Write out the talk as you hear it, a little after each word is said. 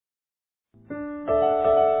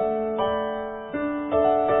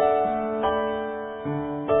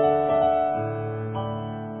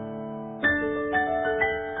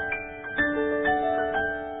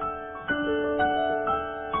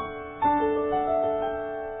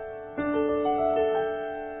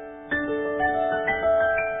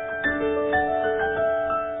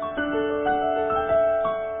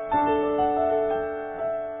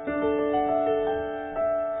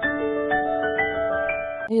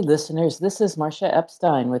Hey, listeners, this is Marcia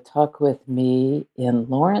Epstein with Talk With Me in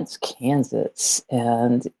Lawrence, Kansas.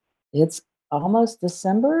 And it's almost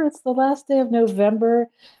December. It's the last day of November,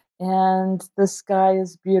 and the sky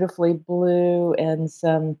is beautifully blue, and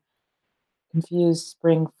some confused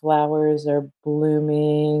spring flowers are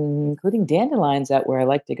blooming, including dandelions out where I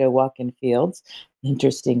like to go walk in fields.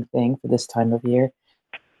 Interesting thing for this time of year.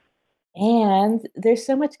 And there's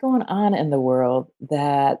so much going on in the world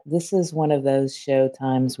that this is one of those show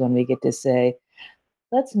times when we get to say,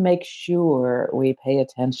 let's make sure we pay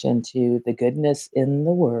attention to the goodness in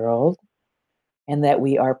the world and that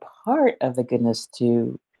we are part of the goodness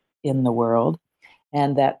to in the world.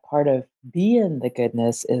 And that part of being the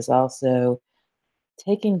goodness is also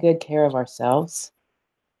taking good care of ourselves.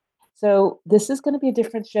 So this is going to be a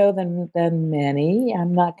different show than many.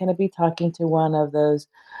 I'm not going to be talking to one of those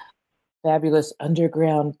fabulous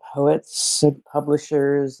underground poets and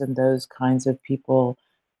publishers and those kinds of people,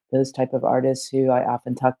 those type of artists who I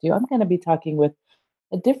often talk to. I'm going to be talking with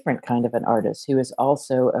a different kind of an artist who is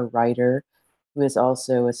also a writer, who is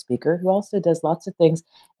also a speaker, who also does lots of things,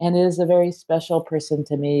 and is a very special person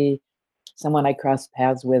to me, someone I cross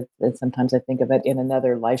paths with. And sometimes I think of it in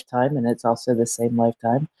another lifetime, and it's also the same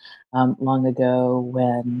lifetime. Long ago,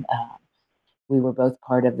 when we were both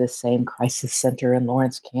part of this same crisis center in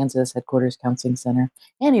Lawrence, Kansas, headquarters counseling center.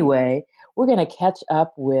 Anyway, we're going to catch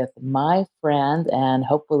up with my friend and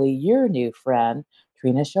hopefully your new friend,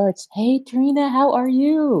 Trina Shorts. Hey, Trina, how are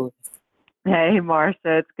you? Hey,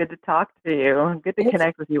 Marcia, it's good to talk to you. Good to It's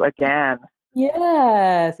connect with you again.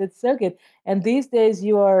 yes, it's so good. And these days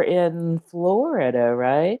you are in Florida,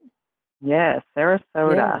 right? Yes, Yeah.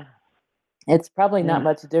 Sarasota. It's probably not Yeah.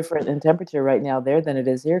 much different in temperature right now there than it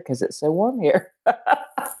is here because it's so warm here.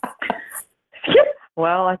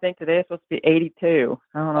 Well, I think today is supposed to be 82.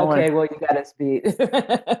 I don't know what. Okay, well, you got us beat.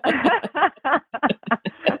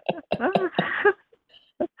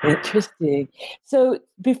 Interesting. So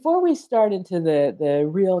before we start into the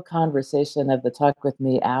real conversation of the Talk With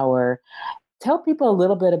Me hour, tell people a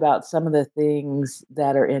little bit about some of the things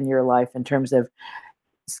that are in your life in terms of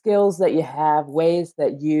skills that you have, ways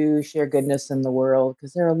that you share goodness in the world,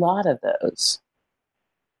 because there are a lot of those.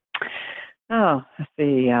 Oh, let's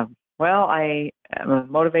see. Well, I am a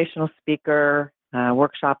motivational speaker,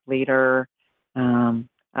 workshop leader. I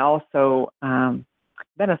also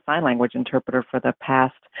been a sign language interpreter for the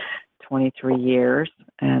past 23 years,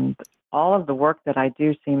 and all of the work that I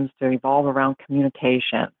do seems to evolve around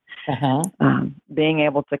communication, Uh-huh. being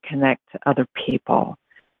able to connect to other people.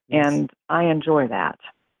 Yes. And I enjoy that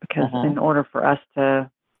because Uh-huh. in order for us to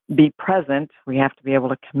be present, we have to be able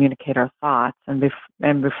to communicate our thoughts, and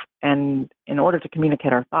in order to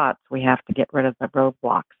communicate our thoughts, we have to get rid of the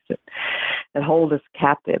roadblocks that hold us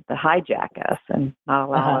captive, that hijack us, and not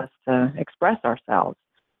allow Uh-huh. us to express ourselves.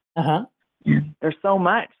 Uh-huh. There's so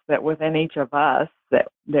much that within each of us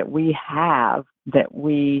that we have that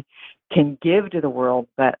we can give to the world,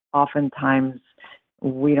 but oftentimes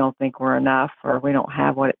we don't think we're enough or we don't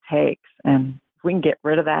have what it takes. And if we can get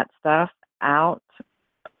rid of that stuff out,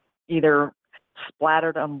 either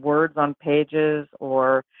splattered on words on pages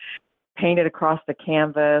or painted across the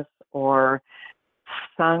canvas or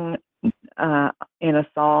sung in a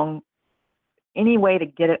song, any way to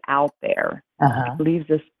get it out there Uh-huh. leaves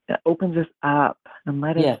us, opens us up and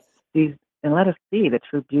Yes. see let us see the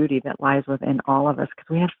true beauty that lies within all of us because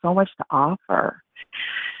we have so much to offer.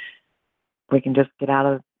 We can just get out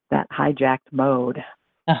of that hijacked mode.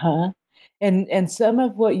 Uh-huh. And some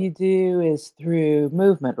of what you do is through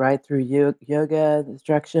movement, right? Through yoga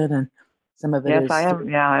instruction, and some of it Yes, I is am.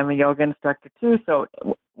 through. Yeah, I'm a yoga instructor too. So,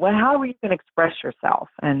 how you can express yourself,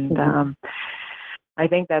 and Mhm. I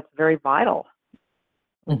think that's very vital.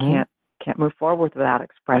 We Mhm. can't move forward without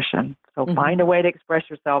expression. So find a Mhm. way to express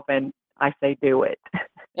yourself, and I say do it.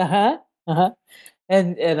 Uh-huh. Uh-huh.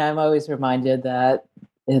 And I'm always reminded that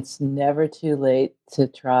it's never too late to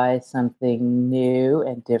try something new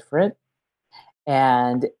and different.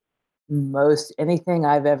 And most anything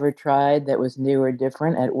I've ever tried that was new or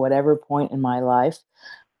different at whatever point in my life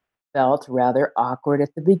felt rather awkward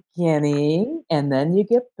at the beginning, and then you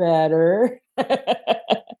get better.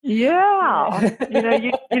 Yeah. Yeah.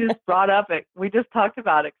 You just brought up it. We just talked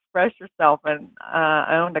about express yourself, and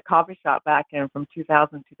I owned a coffee shop back in from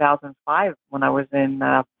 2000 2005 when I was in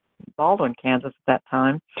Baldwin, Kansas at that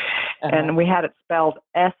time, Uh-huh. and we had it spelled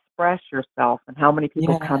express yourself. And how many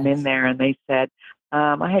people come in Yes. there and they said,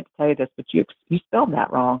 "I hate to tell you this, but you spelled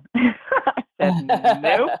that wrong." I said,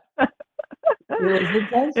 "Nope, It was it's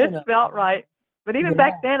intentional. spelled right." But even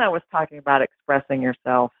back Yeah. then, I was talking about expressing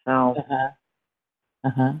yourself. So Uh-huh.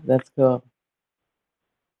 Uh-huh. That's cool.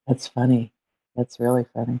 That's funny. That's really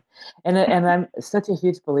funny. And I'm such a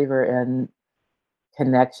huge believer in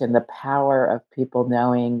connection, the power of people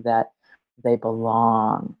knowing that they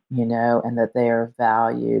belong, and that they are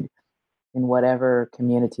valued in whatever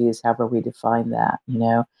communities, however we define that.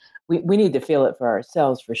 We need to feel it for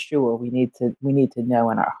ourselves for sure. We need to know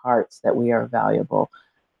in our hearts that we are valuable,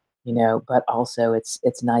 but also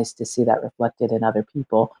it's nice to see that reflected in other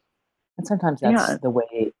people. And sometimes that's Yeah, the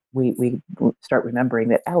way we start remembering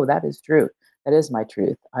that, oh, that is true. That is my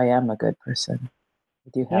truth. I am a good person. I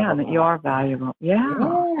do have yeah, a and that you lot. are valuable. Yeah.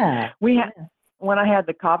 Yeah. We ha- Yeah. when I had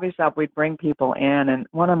the coffee shop, we'd bring people in, and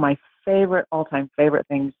one of my all-time favorite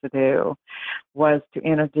things to do was to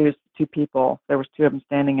introduce two people. There was two of them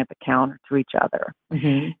standing at the counter to each other,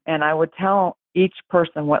 Hmm. and I would tell each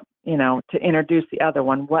person to introduce the other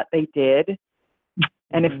one, what they did,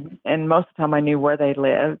 and if Hmm. and most of the time I knew where they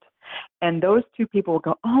lived. And those two people would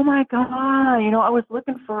go, "Oh my God, I was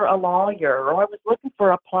looking for a lawyer, or I was looking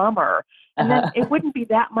for a plumber." And then Uh-huh. it wouldn't be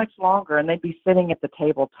that much longer, and they'd be sitting at the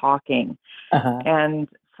table talking, Uh-huh. and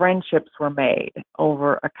friendships were made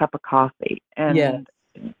over a cup of coffee. Yeah.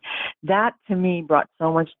 And that to me brought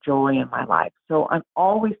so much joy in my life. So I'm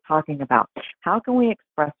always talking about how can we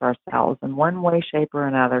express ourselves in one way, shape, or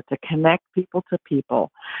another to connect people to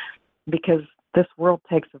people, because this world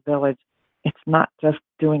takes a village. It's not just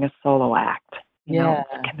doing a solo act, Yeah.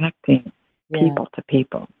 it's connecting Yeah. people to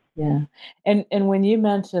people. Yeah. And when you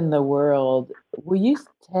mention the world, will you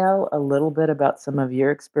tell a little bit about some of your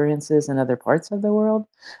experiences in other parts of the world?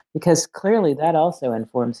 Because clearly that also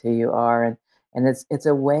informs who you are, and it's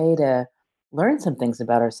a way to learn some things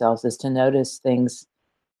about ourselves, is to notice things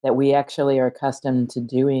that we actually are accustomed to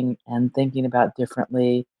doing and thinking about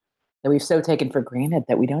differently, that we've so taken for granted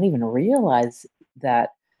that we don't even realize that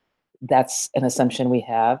that's an assumption we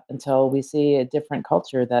have until we see a different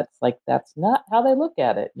culture that's like that's not how they look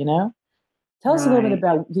at it. Tell us a little bit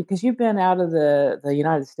Right. about, because you've been out of the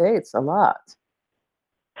United States a lot.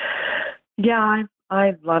 Yeah,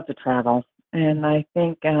 I love to travel, and I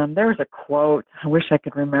think there was a quote. I wish I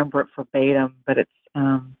could remember it verbatim, but it's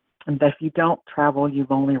that if you don't travel,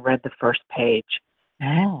 you've only read the first page,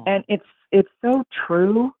 Oh. and it's so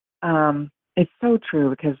true. It's so true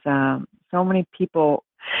because so many people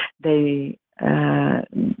they uh,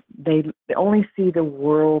 they only see the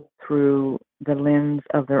world through the lens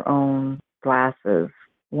of their own glasses.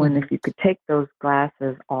 When if Mhm. you could take those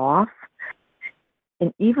glasses off,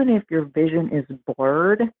 and even if your vision is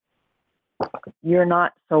blurred, you're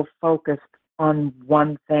not so focused on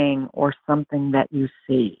one thing or something that you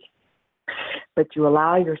see, but you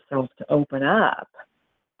allow yourself to open up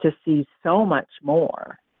to see so much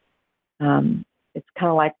more. Um, it's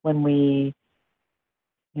kind of like when we,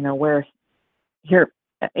 wear ear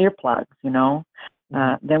earplugs. Mhm.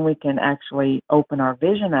 Then we can actually open our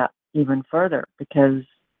vision up even further, because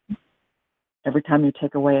every time you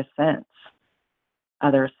take away a sense,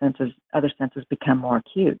 other senses become more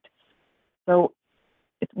acute. So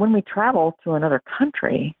it's when we travel to another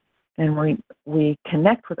country and we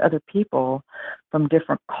connect with other people from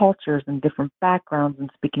different cultures and different backgrounds and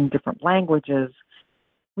speaking different languages,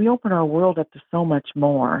 we open our world up to so much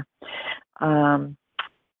more. Um,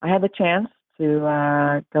 I had the chance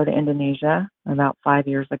to go to Indonesia about 5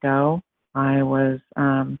 years ago. I was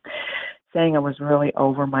saying I was really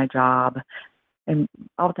over my job, and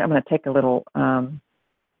I'm going to take a little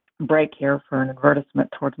break here for an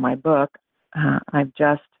advertisement towards my book. I've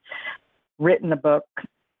just written a book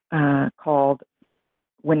called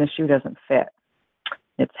When the Shoe Doesn't Fit.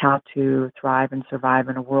 It's how to thrive and survive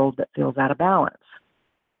in a world that feels out of balance.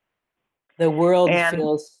 The world And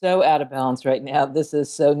feels so out of balance right now. This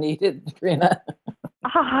is so needed, Trina.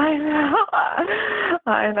 I know,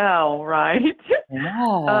 I know, right?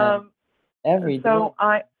 Yeah, um, every day. so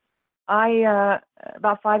I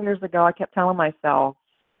about 5 years ago, I kept telling myself,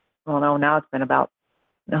 well, no, now it's been about,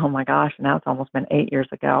 oh my gosh, now it's almost been 8 years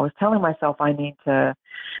ago. I was telling myself I need to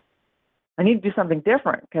do something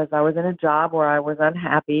different, because I was in a job where I was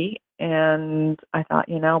unhappy, and I thought,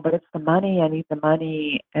 but it's the money. I need the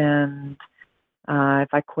money, and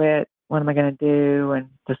if I quit, what am I going to do? And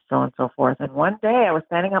just so on and so forth. And one day I was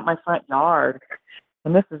standing out my front yard,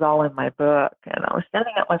 and this is all in my book. And I was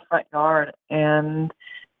standing out my front yard, and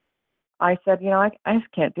I said, I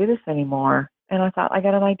just can't do this anymore. And I thought, I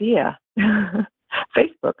got an idea.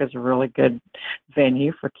 Facebook is a really good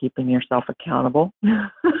venue for keeping yourself accountable.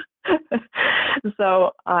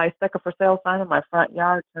 So I stuck a for sale sign in my front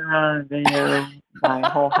yard, turned around and videoed my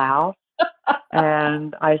whole house.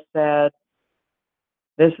 And I said,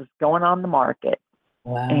 this is going on the market.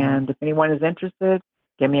 Wow. And if anyone is interested,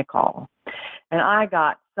 give me a call. And I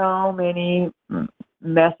got so many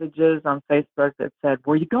messages on Facebook that said,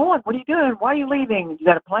 "Where are you going? What are you doing? Why are you leaving? You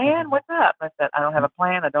got a plan? What's up?" I said, "I don't have a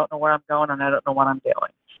plan. I don't know where I'm going, and I don't know what I'm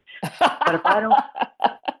doing." But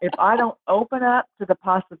if I don't open up to the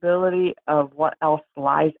possibility of what else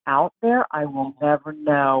lies out there, I will never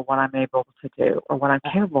know what I'm able to do or what I'm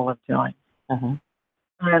capable of doing. Uh-huh.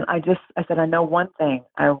 And I said, I know one thing.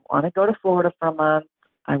 I want to go to Florida for a month.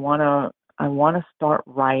 I want to start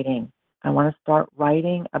writing. I want to start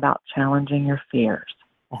writing about challenging your fears.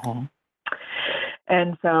 Uh-huh.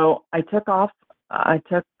 And so I took off. I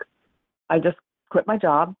just quit my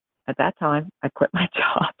job at that time. I quit my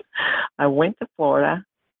job. I went to Florida,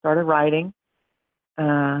 started writing.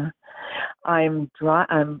 I'm on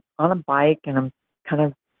a bike, and I'm kind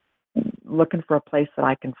of looking for a place that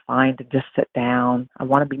I can find to just sit down. I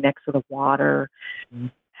want to be next to the water,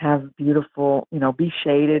 have beautiful, be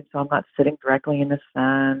shaded so I'm not sitting directly in the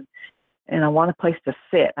sun. And I want a place to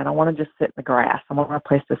sit. I don't want to just sit in the grass. I want a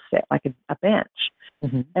place to sit, like a bench.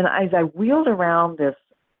 Mm-hmm. And as I wheeled around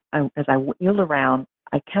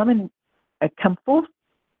I come full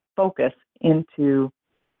focus into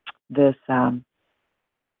this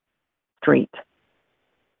street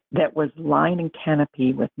that was lined in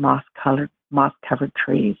canopy with moss-covered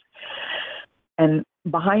trees. And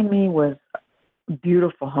behind me was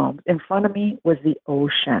beautiful homes. In front of me was the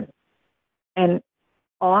ocean. And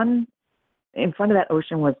in front of that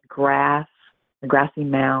ocean was grass, a grassy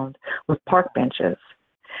mound with park benches.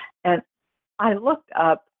 And I looked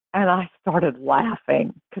up and I started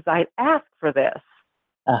laughing because I asked for this.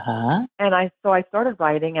 Uh-huh. And so I started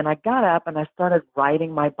writing, and I got up and I started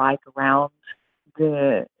riding my bike around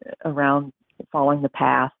following the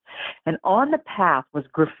path. And on the path was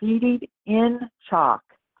graffitied in chalk,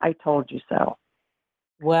 "I told you so."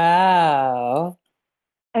 Wow.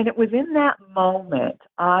 And it was in that moment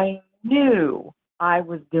I knew I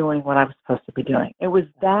was doing what I was supposed to be doing. It was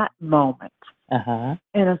that moment. Uh-huh.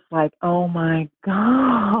 And it's like, oh my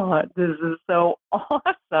God, this is so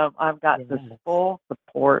awesome. I've got this full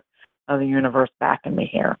support of the universe backing me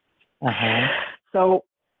here. Uh-huh. So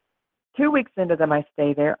 2 weeks into my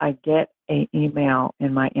stay there, I get an email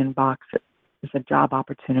in my inbox. It's a job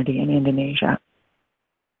opportunity in Indonesia.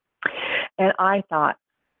 And I thought,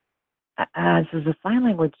 this is a sign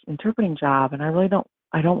language interpreting job, and I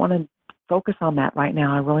don't want to focus on that right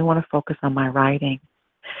now. I really want to focus on my writing.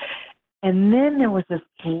 And then there was this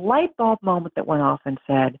light bulb moment that went off and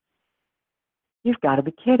said, "You've got to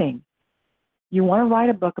be kidding. You want to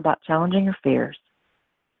write a book about challenging your fears.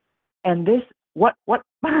 And this, what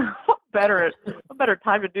better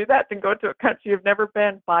time to do that than go to a country you've never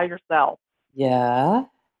been by yourself?" Yeah.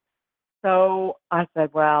 So I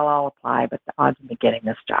said, well, I'll apply, but the odds of me getting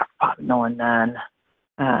this job are probably no or none,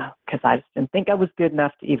 because I just didn't think I was good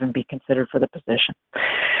enough to even be considered for the position.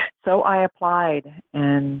 So I applied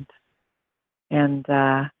and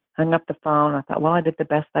hung up the phone. I thought, well, I did the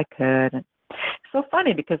best I could. And it's so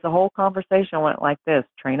funny because the whole conversation went like this: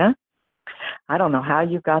 "Trina, I don't know how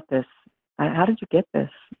you got this. How did you get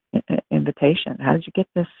this invitation? How did you get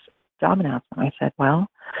this job announcement?" I said, well,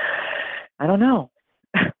 I don't know.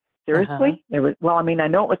 Seriously? It was, well, I mean, I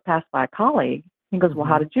know it was passed by a colleague. He goes, well,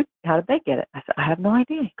 how did they get it? I said, I have no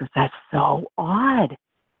idea. He goes, that's so odd.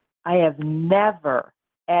 I have never,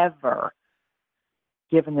 ever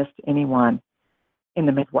given this to anyone in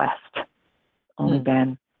the Midwest. Only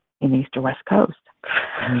been in the East or West Coast.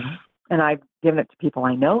 And I've given it to people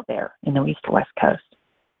I know there in the East or West Coast.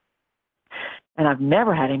 And I've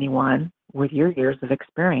never had anyone with your years of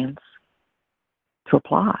experience to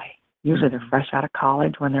apply. Usually they're fresh out of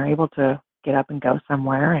college when they're able to get up and go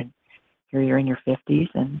somewhere, and here you're in your 50s,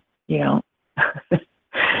 and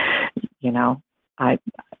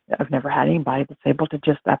I've never had anybody that's able to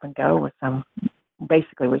just up and go with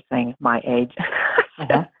basically was saying my age.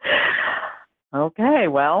 Okay,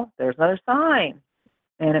 well, there's another sign.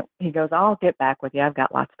 And he goes, I'll get back with you. I've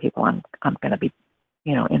got lots of people I'm going to be,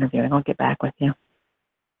 interviewing. I'll get back with you.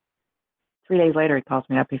 3 days later, he calls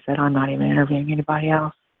me up. He said, I'm not even interviewing anybody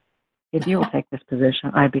else. If you will take this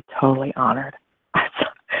position, I'd be totally honored.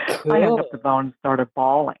 Cool. I hung up the phone and started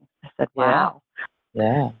bawling. I said, wow.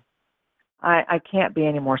 Yeah. I can't be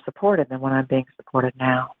any more supported than what I'm being supported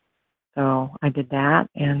now. So I did that,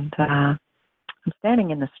 and I'm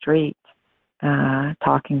standing in the street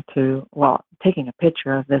taking a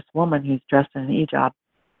picture of this woman who's dressed in an hijab,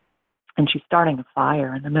 and she's starting a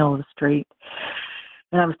fire in the middle of the street.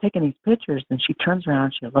 And I was taking these pictures, and she turns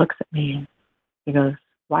around, she looks at me, and she goes,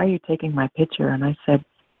 why are you taking my picture? And I said,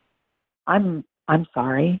 I'm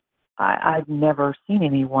sorry. I've never seen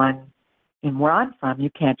anyone, and where I'm from, you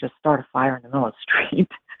can't just start a fire in the middle of the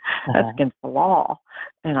street. That's Uh-huh. against the law.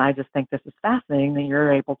 And I just think this is fascinating that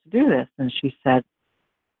you're able to do this. And she said,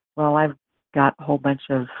 well, I've got a whole bunch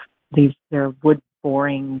of they're wood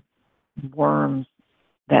boring worms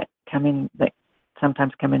that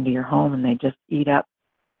sometimes come into your home, and they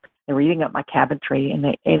were eating up my cabinetry, and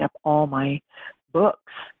they ate up all my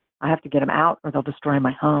books. I have to get them out or they'll destroy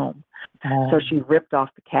my home. So she ripped off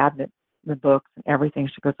the cabinet, the books and everything.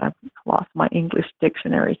 She goes, I've lost my English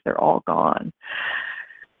dictionaries. They're all gone.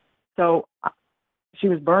 So she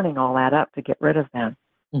was burning all that up to get rid of them.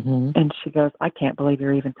 Mm-hmm. And she goes, I can't believe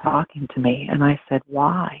you're even talking to me. And I said,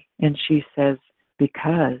 why? And she says,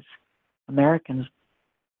 because Americans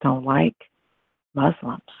don't like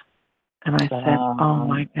Muslims. And I said, oh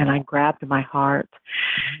my, and I grabbed my heart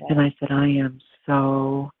and I said, I am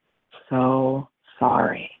so, so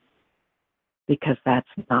sorry, because that's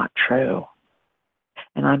not true.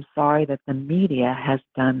 And I'm sorry that the media has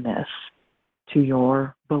done this to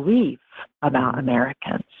your belief about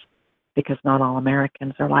Americans, because not all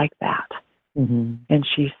Americans are like that. Mm-hmm. And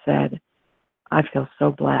she said, I feel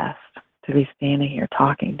so blessed to be standing here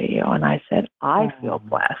talking to you. And I said, I feel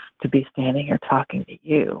blessed to be standing here talking to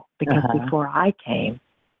you, because before I came,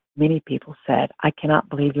 many people said, I cannot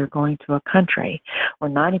believe you're going to a country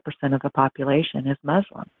where 90% of the population is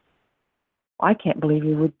Muslim. I can't believe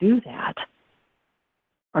you would do that.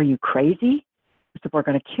 Are you crazy? I said, we're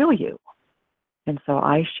going to kill you. And so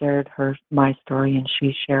I shared my story, and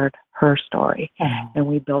she shared her story. And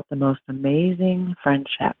we built the most amazing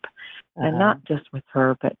friendship. And not just with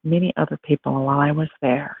her, but many other people while I was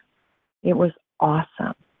there. It was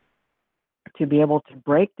awesome to be able to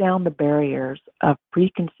break down the barriers of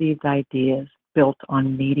preconceived ideas built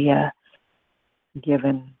on media-given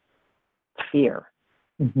fear.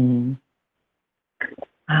 Mm-hmm.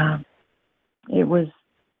 It was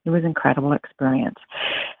an incredible experience.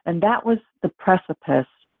 And that was the precipice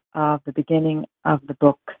of the beginning of the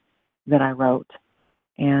book that I wrote.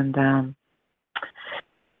 And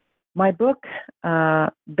my book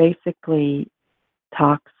basically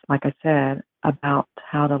talks, like I said, about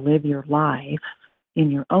how to live your life in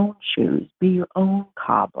your own shoes. Be your own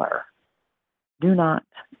cobbler. Do not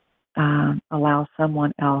allow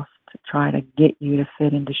someone else to try to get you to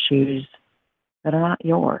fit into shoes that are not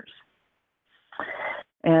yours.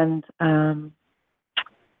 And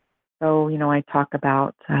so, I talk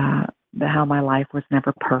about how my life was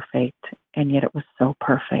never perfect, and yet it was so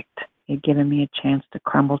perfect. It had given me a chance to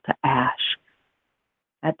crumble to ash.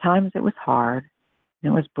 At times it was hard,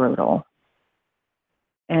 and it was brutal.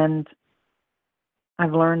 And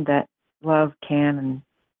I've learned that love can and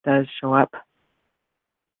does show up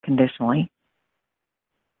conditionally.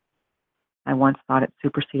 I once thought it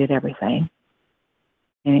superseded everything,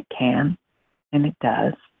 and it can, and it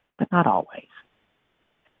does, but not always.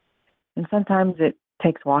 And sometimes it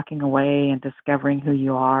takes walking away and discovering who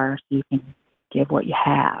you are so you can give what you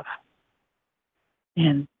have.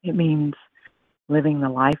 And it means living the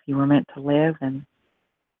life you were meant to live and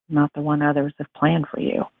not the one others have planned for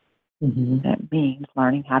you. Mm-hmm. That means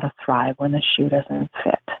learning how to thrive when the shoe doesn't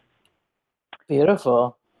fit.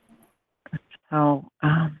 Beautiful. So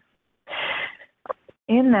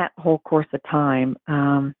in that whole course of time,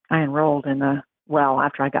 I enrolled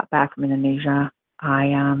after I got back from Indonesia,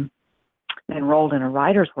 I enrolled in a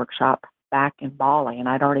writer's workshop back in Bali, and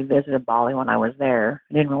I'd already visited Bali when I was there.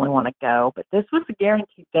 I didn't really want to go, but this was a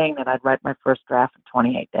guaranteed thing that I'd write my first draft in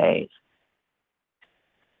 28 days.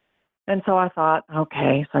 And so I thought,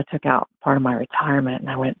 okay, so I took out part of my retirement and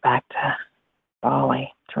I went back to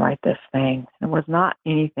Bali to write this thing. It was not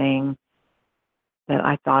anything that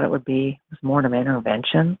I thought it would be. It was more of an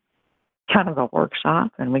intervention, kind of a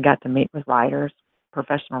workshop, and we got to meet with writers,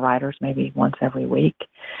 professional writers, maybe once every week.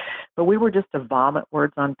 But we were just to vomit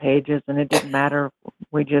words on pages, and it didn't matter.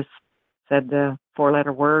 We just said the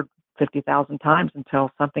four-letter word 50,000 times until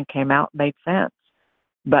something came out and made sense.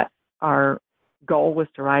 But our goal was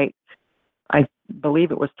to write, I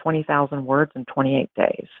believe it was 20,000 words in 28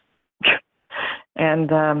 days. And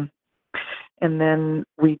then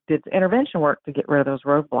we did intervention work to get rid of those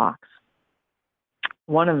roadblocks.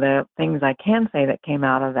 One of the things I can say that came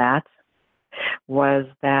out of that was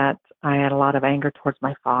that I had a lot of anger towards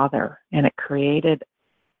my father, and it created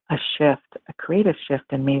a creative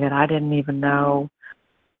shift in me that I didn't even know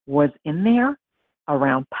was in there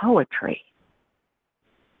around poetry.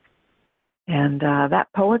 And that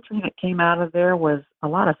poetry that came out of there was a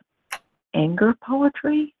lot of anger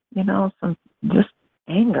poetry, some just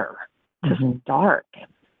anger, just dark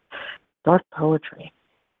poetry.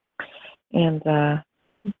 And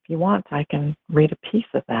if you want, I can read a piece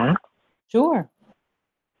of that. Sure.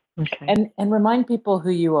 Okay. And remind people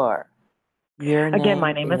who you are. Your Again,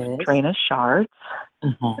 my name name is is? Trina Schartz,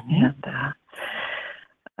 Uh-huh. and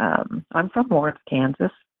I'm from Lawrence,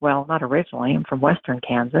 Kansas. Well, not originally. I'm from Western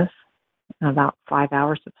Kansas, about 5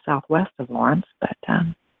 hours to the southwest of Lawrence. But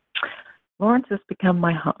Lawrence has become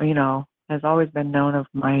my, has always been known as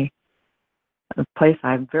a place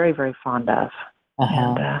I'm very, very fond of.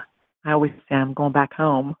 And Uh-huh. I always say I'm going back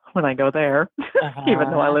home when I go there, even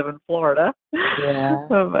though I Uh-huh. live in Florida. Yeah.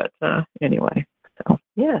 But anyway, so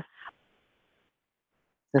yes.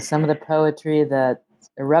 So some of the poetry that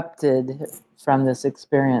erupted from this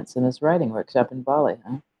experience in this writing workshop in Bali,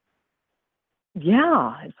 huh?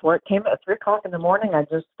 Yeah, it's where it came at 3 o'clock in the morning. I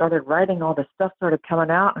just started writing. All the stuff started coming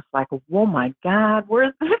out. It's like, oh my God,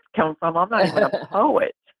 where's this come from? I'm not even a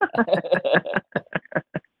poet.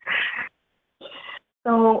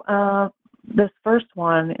 So this first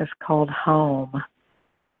one is called Home.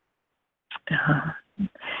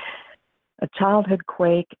 A childhood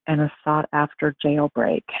quake and a sought-after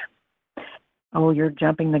jailbreak. Oh, you're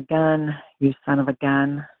jumping the gun, you son of a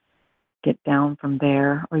gun. Get down from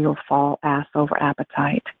there, or you'll fall ass over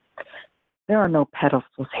appetite. There are no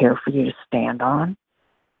pedestals here for you to stand on.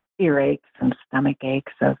 Earaches and stomach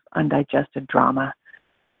aches of undigested drama,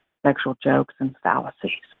 sexual jokes and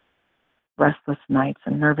fallacies, restless nights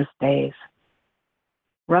and nervous days.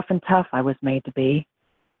 Rough and tough I was made to be.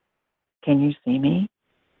 Can you see me?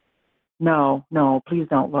 No, no, please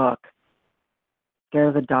don't look. Scared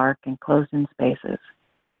of the dark and closed-in spaces.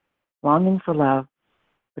 Longing for love,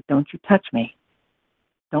 but don't you touch me.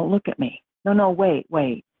 Don't look at me. No, no, wait,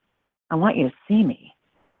 wait. I want you to see me.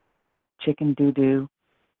 Chicken doo-doo,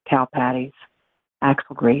 cow patties,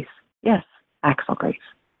 axle grease. Yes, axle grease.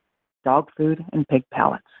 Dog food and pig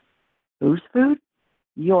pellets. Whose food?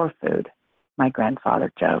 Your food, my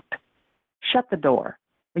grandfather joked. Shut the door.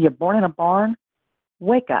 Were you born in a barn?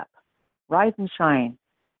 Wake up. Rise and shine,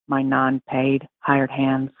 my non-paid, hired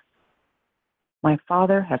hands. My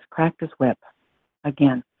father has cracked his whip.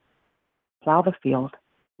 Again. Plow the field,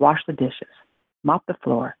 wash the dishes, mop the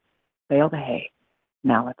floor, bale the hay.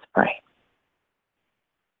 Now let's pray.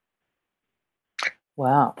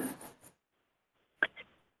 Wow.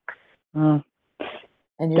 Mm,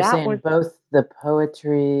 And you're that saying was, both the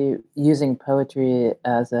poetry, using poetry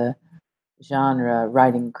as a genre,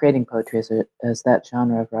 writing, creating poetry as that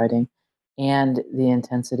genre of writing, and the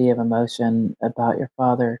intensity of emotion about your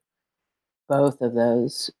father, both of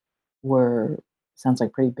those were, sounds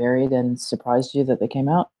like, pretty buried and surprised you that they came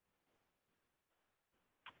out?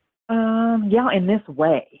 yeah, in this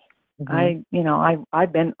way. Mhm.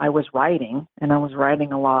 I was writing, and I was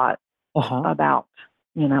writing a lot Uh-huh. about,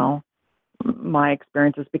 you know, my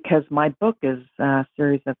experiences because my book is a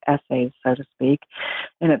series of essays, so to speak,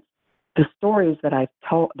 and it's the stories that I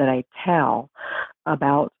tell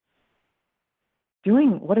about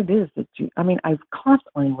doing what it is that I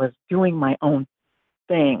constantly was doing my own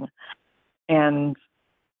thing and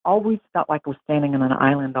always felt like I was standing on an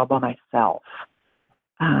island all by myself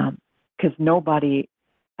because nobody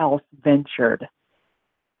else ventured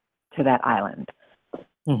to that island.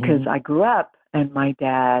 Because Mhm. I grew up and my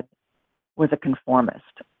dad was a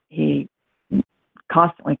conformist. He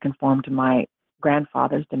constantly conformed to my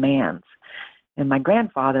grandfather's demands. And my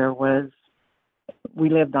grandfather we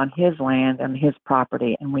lived on his land and his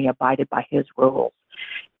property, and we abided by his rules.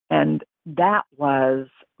 And that was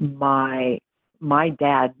my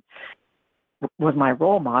dad was my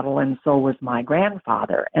role model, and so was my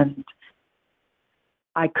grandfather. And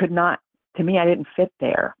I could not, to me, I didn't fit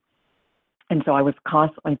there. And so I was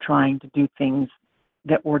constantly trying to do things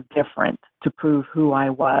that were different to prove who I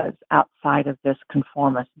was outside of this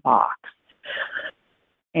conformist box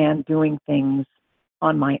and doing things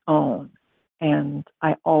on my own. And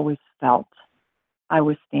I always felt I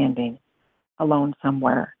was standing alone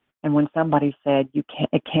somewhere. And when somebody said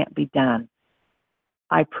it can't be done,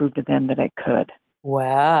 I proved to them that it could.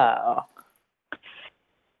 Wow.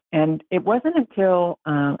 And it wasn't until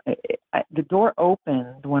the door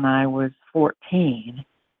opened when I was 14,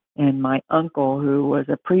 and my uncle, who was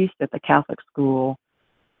a priest at the Catholic school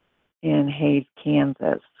in Hays,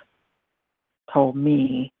 Kansas, told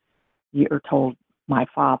me, or told my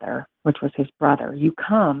father, which was his brother,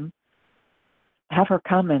 have her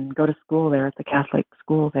come and go to school there at the Catholic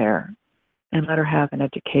school there and let her have an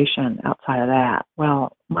education outside of that.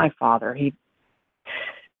 Well, my father,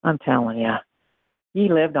 I'm telling you, he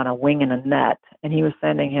lived on a wing and a net, and he was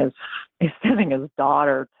sending his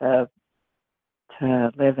daughter to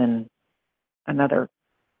live in another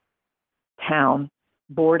town,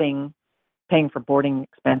 paying for boarding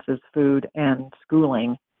expenses, food, and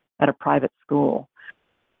schooling at a private school.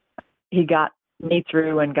 He got me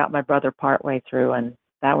through and got my brother partway through, and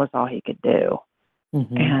that was all he could do.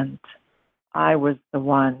 Mm-hmm. And I was the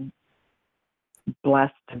one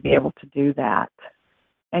blessed to be able to do that.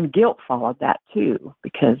 And guilt followed that too,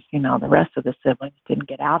 because, the rest of the siblings didn't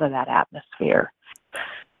get out of that atmosphere.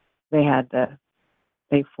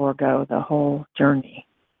 They forego the whole journey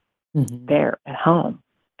Mm-hmm. there at home.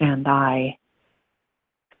 And I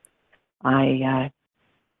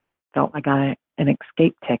felt I got an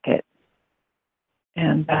escape ticket.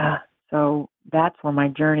 And so that's where my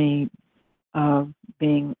journey of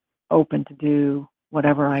being open to do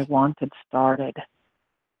whatever I wanted started.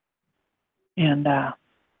 And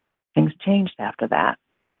things changed after that.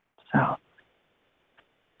 So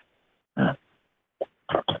a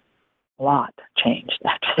lot changed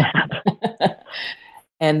after that.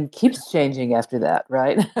 And keeps changing after that,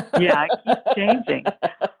 right? Yeah, it keeps changing.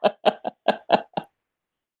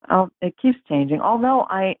 It keeps changing. Although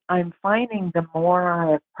I'm finding the more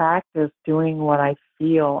I have practiced doing what I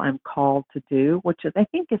feel I'm called to do, which is, I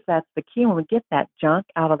think that's the key. When we get that junk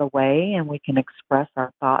out of the way and we can express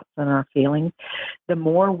our thoughts and our feelings, the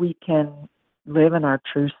more we can live in our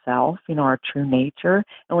true self, our true nature,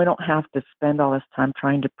 and we don't have to spend all this time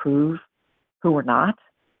trying to prove who we're not,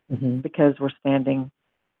 Mm-hmm. because we're standing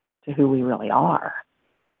to who we really are.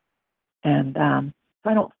 And so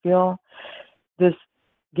I don't feel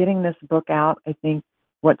getting this book out. I think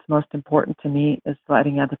what's most important to me is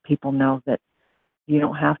letting other people know that you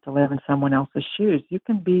don't have to live in someone else's shoes. You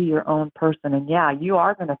can be your own person. And yeah, you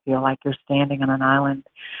are going to feel like you're standing on an island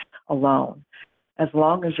alone. As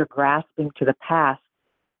long as you're grasping to the past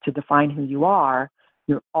to define who you are,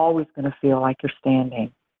 you're always going to feel like you're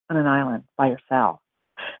standing on an island by yourself.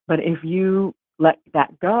 But if you let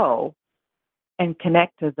that go and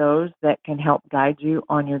connect to those that can help guide you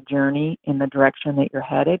on your journey in the direction that you're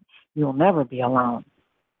headed, you'll never be alone.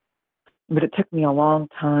 But it took me a long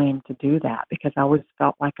time to do that, because I always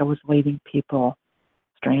felt like I was leaving people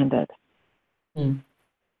stranded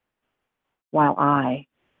while I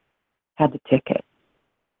had the ticket.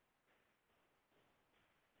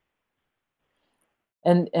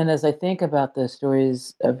 And as I think about the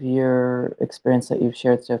stories of your experience that you've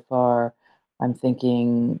shared so far, I'm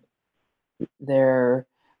thinking the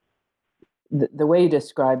way you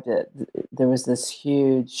described it, there was this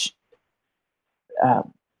huge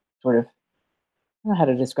sort of, I don't know how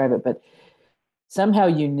to describe it, but somehow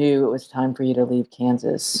you knew it was time for you to leave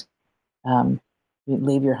Kansas. You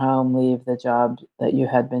leave your home, leave the job that you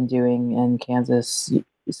had been doing in Kansas.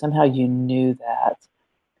 Somehow you knew that.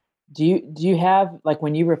 Do you have, like,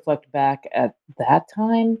 when you reflect back at that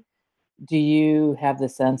time, do you have the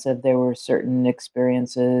sense of there were certain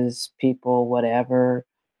experiences, people, whatever,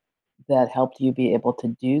 that helped you be able to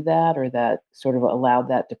do that, or that sort of allowed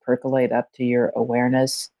that to percolate up to your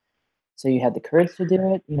awareness so you had the courage to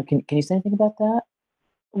do it? Can you say anything about that?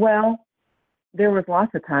 Well, there was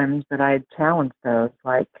lots of times that I had challenged those.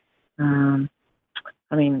 Like, I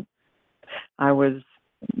was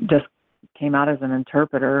just came out as an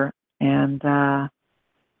interpreter, and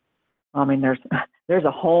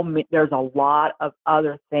there's a lot of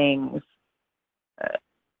other things.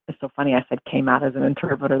 It's so funny. I said came out as an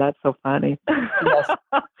interpreter. That's so funny. Yes.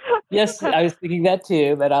 Yes, I was thinking that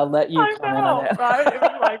too, but I'll let you I comment on know, it. right? It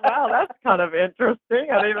was like, wow, that's kind of interesting.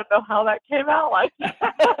 I don't even know how that came out like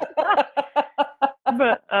that.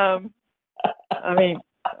 But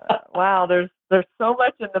wow, there's so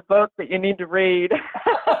much in the book that you need to read.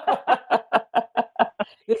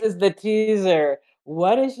 This is the teaser.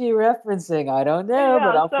 What is she referencing? I don't know,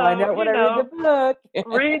 but Yeah, I'll find so out when I read the book.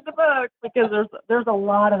 read the book, because there's a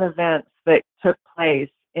lot of events that took place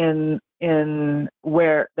in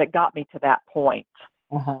where that got me to that point.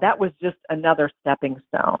 Uh-huh. That was just another stepping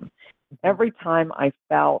stone. Every time I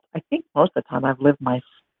think most of the time I've lived my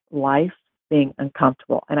life being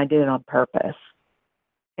uncomfortable, and I did it on purpose.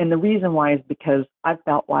 And the reason why is because I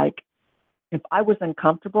felt like if I was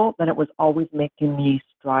uncomfortable, then it was always making me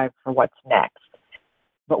strive for what's next.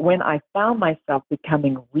 But when I found myself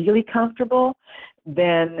becoming really comfortable,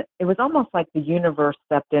 then it was almost like the universe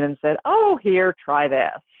stepped in and said, oh, here, try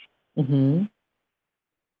this. Mm-hmm.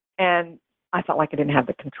 And I felt like I didn't have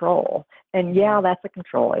the control. And yeah, that's a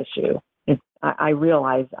control issue. I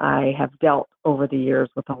realize I have dealt over the years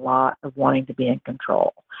with a lot of wanting to be in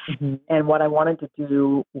control. Mm-hmm. And what I wanted to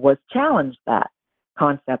do was challenge that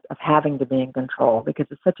concept of having to be in control, because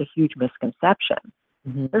it's such a huge misconception.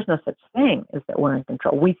 Mm-hmm. There's no such thing as that we're in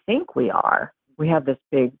control. We think we are. We have this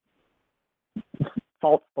big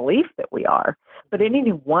false belief that we are. But at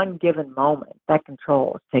any one given moment, that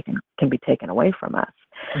control can be taken away from us.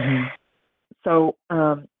 Mm-hmm. So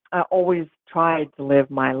I always tried to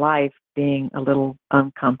live my life being a little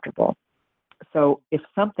uncomfortable. so if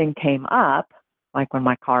something came up, like when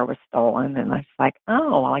my car was stolen, and I was like,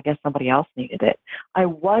 oh, well, I guess somebody else needed it, I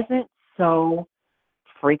wasn't so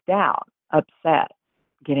freaked out, upset,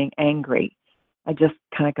 getting angry. I just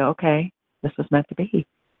kind of go, okay, this was meant to be.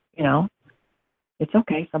 You know, it's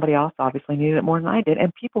okay. Somebody else obviously needed it more than I did.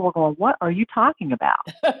 And people were going, what are you talking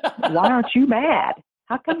about? Why aren't you mad?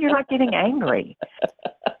 How come you're not getting angry?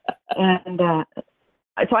 And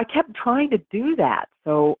so I kept trying to do that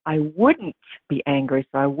so I wouldn't be angry,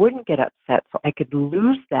 so I wouldn't get upset, so I could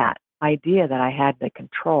lose that idea that I had the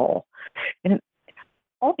control. And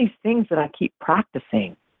all these things that I keep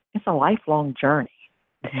practicing, it's a lifelong journey.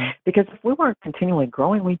 Mm-hmm. Because if we weren't continually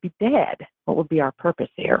growing, we'd be dead. What would be our purpose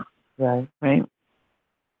here? Right. Right?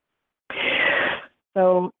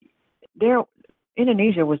 So there,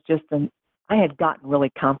 Indonesia was just I had gotten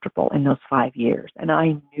really comfortable in those 5 years, and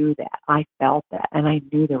I knew that. I felt that, and I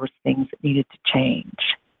knew there was things that needed to change.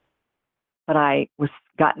 But I was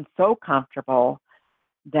gotten so comfortable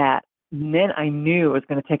that then I knew it was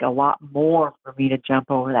going to take a lot more for me to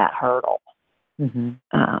jump over that hurdle. Mm-hmm.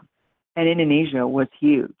 And Indonesia was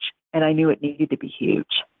huge, and I knew it needed to be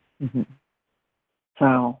huge. Mm-hmm.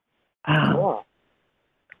 So cool.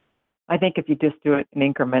 I think if you just do it in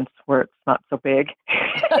increments where it's not so big,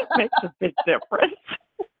 it makes a big difference.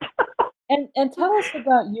 And tell us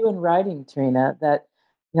about you in writing, Trina. That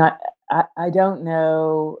I don't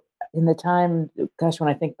know in the time. Gosh, when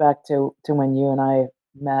I think back to when you and I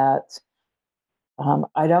met,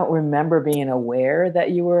 I don't remember being aware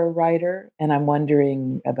that you were a writer, and I'm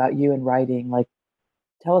wondering about you in writing. Like,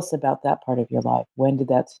 tell us about that part of your life. When did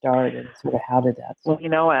that start, and sort of how did that start?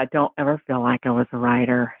 Well, I don't ever feel like I was a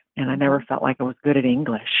writer, and I never felt like I was good at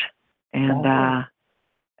English. And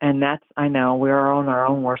that's, I know we're our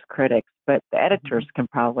own worst critics, but the editors can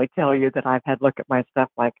probably tell you that I've had look at my stuff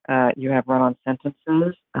like, you have run-on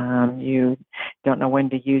sentences, you don't know when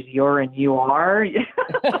to use your and you are.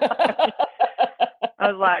 I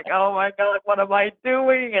was like, oh my God, what am I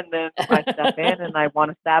doing? And then I step in and I want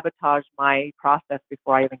to sabotage my process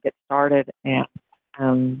before I even get started. And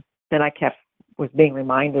then I was being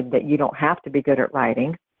reminded that you don't have to be good at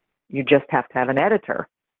writing. You just have to have an editor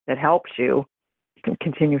that helps you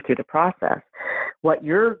continue through the process. What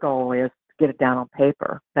your goal is to get it down on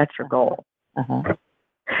paper. That's your goal. Uh-huh.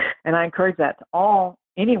 And I encourage that to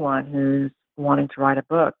anyone who's wanting to write a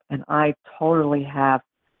book. And I totally have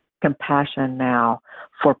compassion now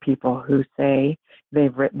for people who say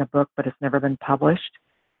they've written a book but it's never been published.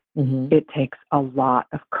 Mm-hmm. It takes a lot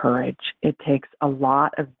of courage. It takes a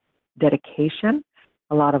lot of dedication,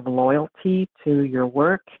 a lot of loyalty to your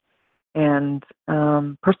work, and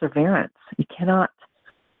perseverance. You cannot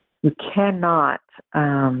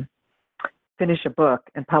finish a book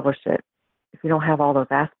and publish it if you don't have all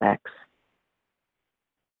those aspects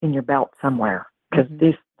in your belt somewhere. Because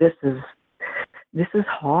this is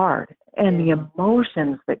hard, and the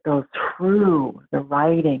emotions that go through the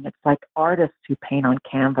writing. It's like artists who paint on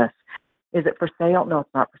canvas. Is it for sale? No, it's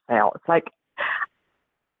not for sale. It's like,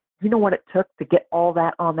 you know what it took to get all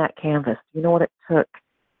that on that canvas? You know what it took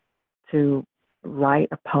to write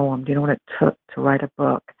a poem? Do you know what it took to write a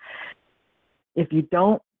book? If you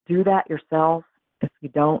don't do that yourself, if you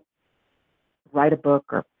don't write a book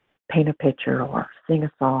or paint a picture or sing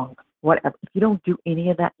a song, whatever, if you don't do any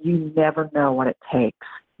of that, you never know what it takes.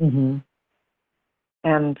 Mm-hmm.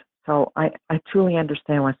 And so I truly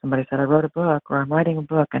understand why somebody said, I wrote a book or I'm writing a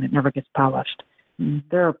book and it never gets published. Mm-hmm.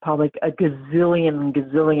 There are probably a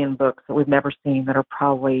gazillion books that we've never seen that are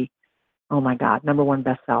probably, oh my God, number one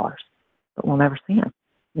bestsellers, but we'll never see them.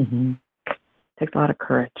 Mm-hmm. It takes a lot of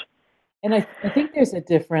courage. And I think there's a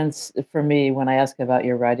difference for me when I ask about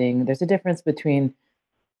your writing. There's a difference between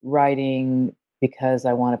writing because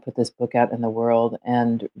I want to put this book out in the world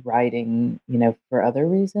and writing, for other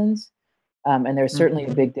reasons. And there's certainly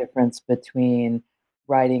a big difference between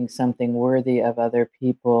writing something worthy of other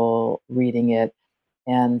people reading it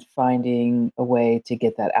and finding a way to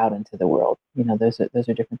get that out into the world. Those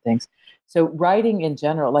are different things. So writing in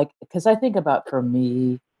general, because I think about, for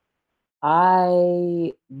me,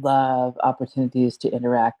 I love opportunities to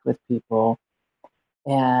interact with people,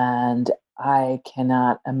 and I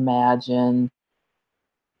cannot imagine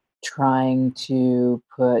trying to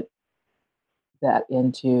put that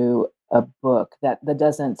into a book that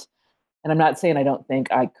doesn't, and I'm not saying I don't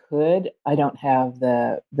think I could. I don't have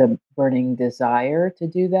the burning desire to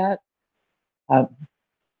do that.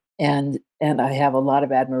 And I have a lot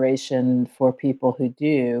of admiration for people who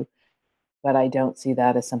do, but I don't see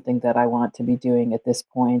that as something that I want to be doing at this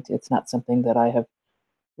point. It's not something that I have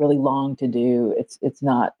really longed to do. It's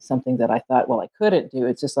not something that I thought, well, I couldn't do.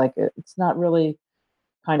 It's just like, it's not really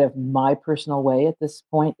kind of my personal way at this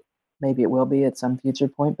point. Maybe it will be at some future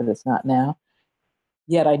point, but it's not now.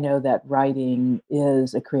 Yet I know that writing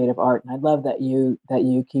is a creative art, and I love that you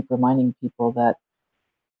keep reminding people that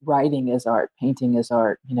writing is art, painting is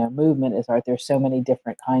art, movement is art. There's so many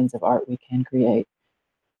different kinds of art we can create.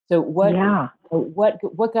 So Yeah.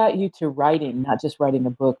 what got you to writing, not just writing a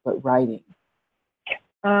book, but writing?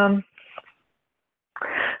 Um,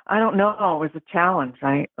 I don't know. It was a challenge.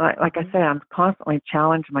 Like I said, I'm constantly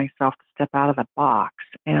challenging myself to step out of the box.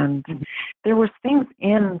 And Mhm. there was things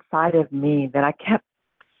inside of me that I kept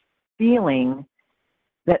feeling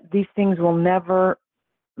that these things will never,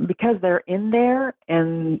 because they're in there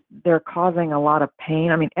and they're causing a lot of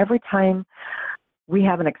pain. I mean, every time we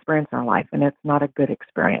have an experience in our life and it's not a good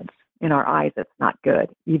experience, in our eyes, it's not good,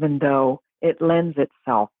 even though it lends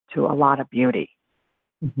itself to a lot of beauty.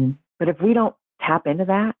 Mhm. But if we don't tap into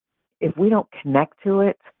that, if we don't connect to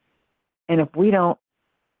it, and if we don't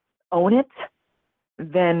own it,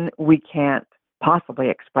 then we can't possibly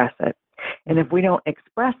express it. And if we don't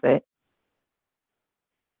express it,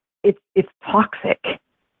 it's toxic.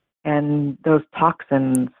 And those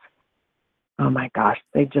toxins, oh my gosh,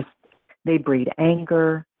 they breed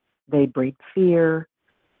anger, they breed fear,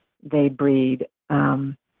 they breed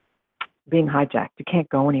being hijacked. You can't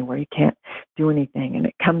go anywhere. You can't do anything. And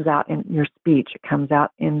it comes out in your speech. It comes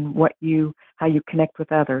out in how you connect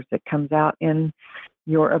with others. It comes out in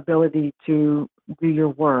your ability to do your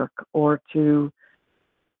work or to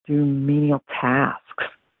do menial tasks,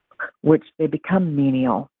 which they become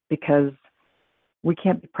menial because we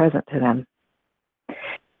can't be present to them.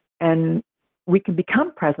 And we can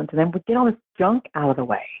become present to them. We get all this junk out of the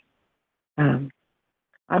way.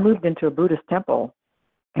 I moved into a Buddhist temple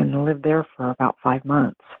and lived there for about 5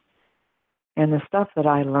 months. And the stuff that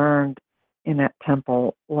I learned in that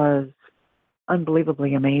temple was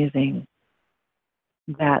unbelievably amazing,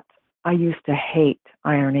 that I used to hate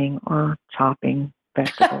ironing or chopping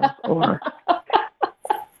vegetables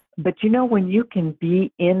but when you can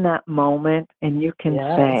be in that moment and you can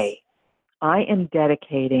Yes. say, I am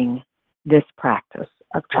dedicating this practice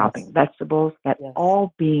of chopping Yes. vegetables, that Yes.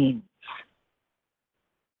 all beings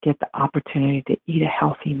get the opportunity to eat a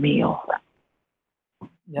healthy meal,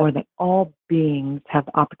 Yep. or that all beings have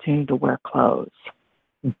the opportunity to wear clothes,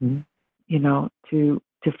 Mhm.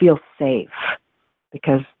 to feel safe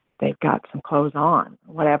because they've got some clothes on,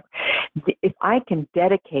 whatever. If I can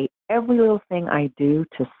dedicate every little thing I do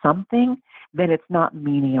to something, then it's not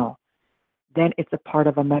menial. Then it's a part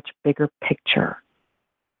of a much bigger picture.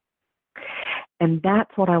 And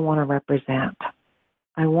that's what I want to represent.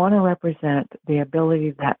 I want to represent the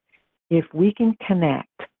ability that if we can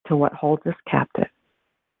connect to what holds us captive,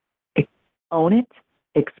 own it,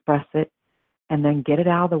 express it, and then get it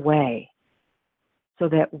out of the way so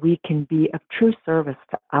that we can be of true service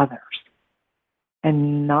to others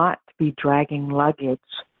and not be dragging luggage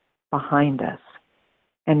behind us.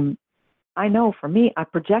 And I know for me, I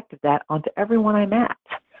projected that onto everyone I met.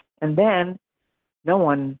 And then no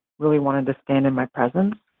one really wanted to stand in my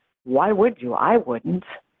presence. Why would you? I wouldn't,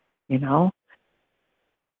 you know.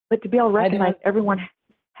 But to be able to I recognize don't. everyone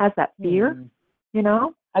has that fear, Hmm. you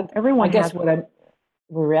know, I everyone guess has. what I'm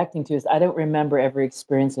reacting to is I don't remember ever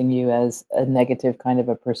experiencing you as a negative kind of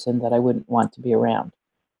a person that I wouldn't want to be around.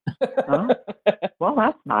 Huh? Well,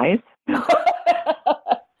 that's nice.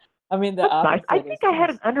 I mean, the That's nice. I opposite think is I had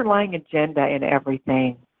an just. underlying agenda in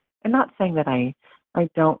everything. And not saying that I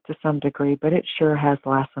don't to some degree, but it sure has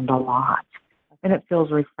lessened a lot. And Okay. it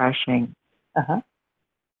feels refreshing, Uh-huh.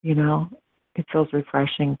 you know. It feels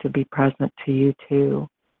refreshing to be present to you too.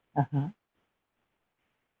 Uh-huh.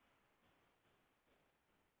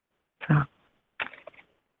 So,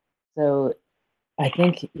 So I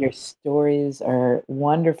think your stories are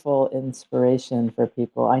wonderful inspiration for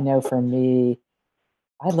people. I know for me,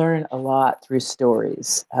 I learn a lot through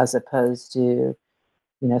stories as opposed to,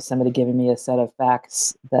 somebody giving me a set of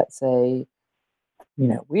facts that say,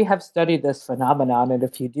 we have studied this phenomenon, and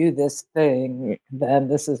if you do this thing, then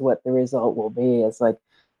this is what the result will be. It's like,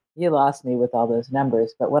 you lost me with all those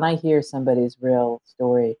numbers. But when I hear somebody's real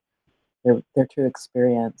story, their true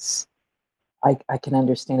experience, I can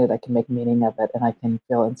understand it, I can make meaning of it, and I can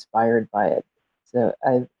feel inspired by it. So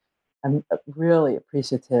I'm really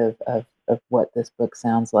appreciative of what this book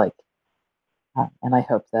sounds like. And I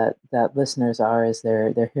hope that listeners are as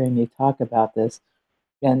they're hearing you talk about this.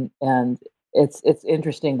 And it's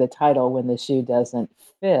interesting, the title, When the Shoe Doesn't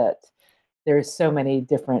Fit. There's so many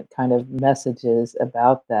different kind of messages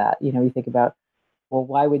about that. You think about, well,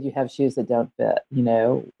 why would you have shoes that don't fit?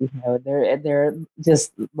 There are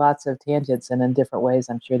just lots of tangents, and in different ways.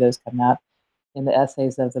 I'm sure those come out in the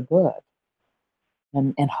essays of the book.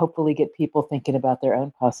 and hopefully get people thinking about their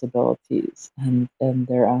own possibilities and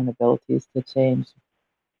their own abilities to change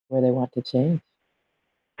where they want to change.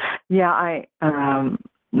 Yeah,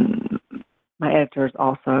 my editors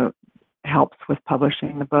also helps with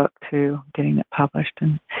publishing the book too, getting it published.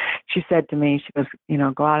 And she said to me, she goes,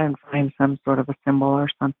 go out and find some sort of a symbol or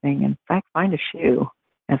something. In fact, find a shoe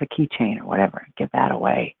as a keychain or whatever, and give that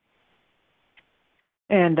away.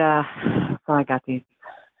 And so I got these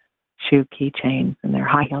shoe keychains, and they're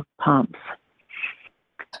high-heeled pumps.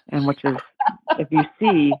 And which is, if you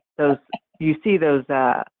see those,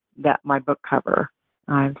 that my book cover,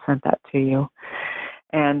 I've sent that to you.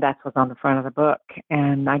 And that's what's on the front of the book.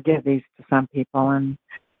 And I give these to some people, and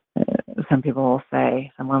some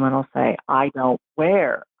women will say, I don't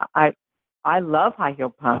wear. I love high heel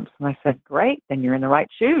pumps. And I said, great, then you're in the right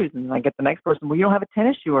shoes. And I get the next person, well, you don't have a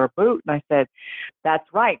tennis shoe or a boot. And I said,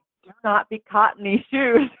 that's right. Do not be caught in these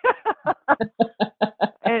shoes.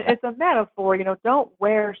 And it's a metaphor, don't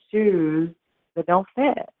wear shoes that don't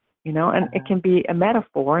fit, and it can be a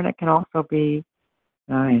metaphor, and it can also be,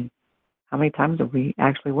 how many times do we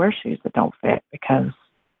actually wear shoes that don't fit because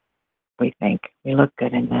we think we look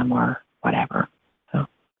good in them or whatever? So,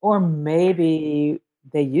 or maybe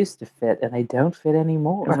they used to fit and they don't fit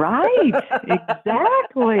anymore. Right.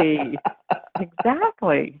 Exactly.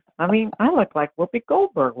 Exactly. I mean, I look like Whoopi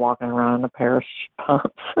Goldberg walking around in a pair of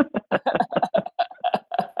pumps.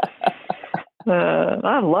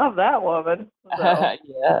 I love that woman. So.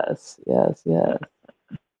 Yes.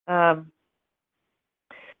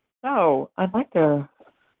 So I'd like to.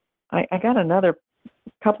 I got another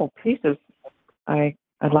couple pieces. I'd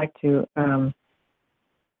like to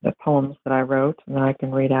the poems that I wrote, and I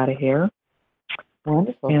can read out of here.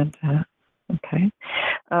 Wonderful. And okay.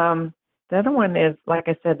 The other one is, like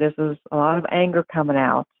I said, this is a lot of anger coming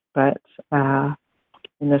out, but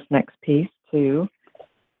in this next piece too.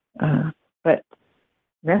 But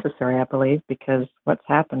necessary, I believe, because what's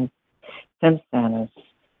happened since then is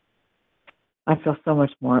I feel so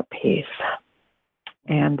much more at peace.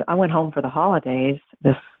 And I went home for the holidays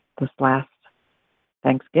this last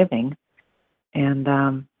Thanksgiving,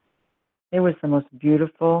 and it was the most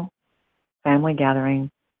beautiful family gathering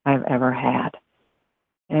I've ever had.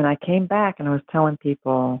 And I came back and I was telling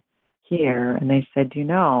people here, and they said,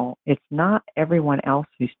 it's not everyone else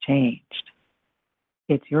who's changed.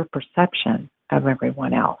 It's your perception of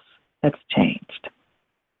everyone else that's changed.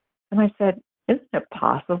 And I said, isn't it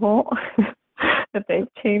possible that they've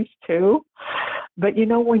changed too? But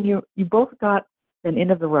when you both got an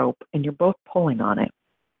end of the rope and you're both pulling on it,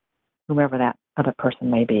 whomever that other person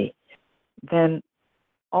may be, then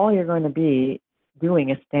all you're going to be doing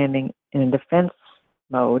is standing in a defense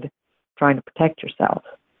mode, trying to protect yourself.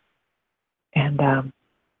 And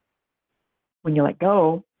when you let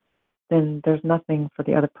go, then there's nothing for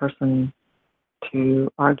the other person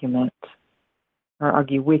to argue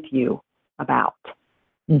with you about.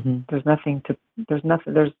 Mm-hmm. There's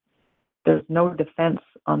no defense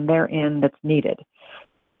on their end that's needed,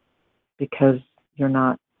 because you're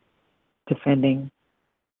not defending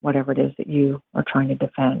whatever it is that you are trying to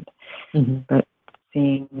defend, but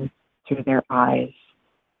seeing through their eyes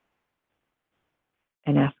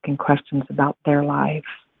and asking questions about their life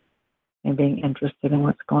and being interested in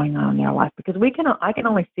what's going on in their life. Because I can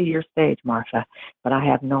only see your stage, Marsha, but I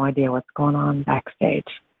have no idea what's going on backstage.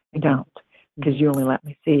 I don't, because you only let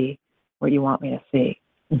me see what you want me to see.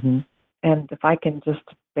 Mm-hmm. And if I can just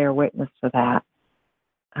bear witness to that,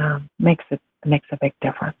 makes a big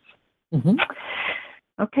difference. Mm-hmm.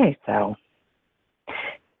 Okay, so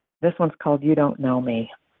this one's called You Don't Know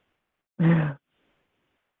Me.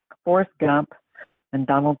 Forrest Gump and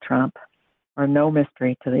Donald Trump are no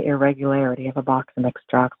mystery to the irregularity of a box of mixed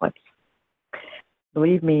chocolates.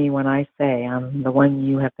 Believe me when I say I'm the one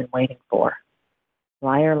you have been waiting for.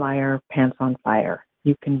 Liar, liar, pants on fire.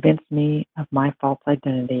 You convinced me of my false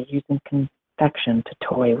identity using confection to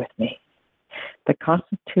toy with me. The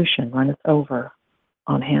Constitution runneth over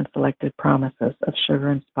on hand-selected promises of sugar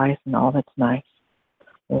and spice and all that's nice.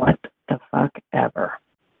 What the fuck ever.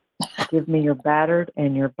 Give me your battered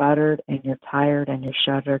and your buttered and your tired and your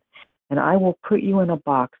shuttered, and I will put you in a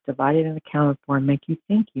box divided and accounted for and make you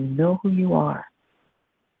think you know who you are.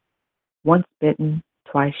 Once bitten,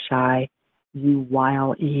 twice shy, you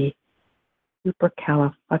wile-e,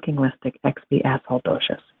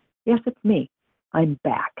 supercalifragilisticexpialidocious. Yes, it's me. I'm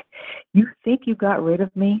back. You think you got rid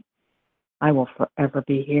of me? I will forever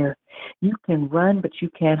be here. You can run, but you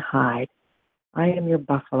can't hide. I am your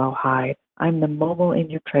buffalo hide. I'm the mobile in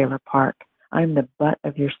your trailer park. I'm the butt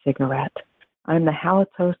of your cigarette. I'm the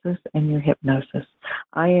halitosis and your hypnosis.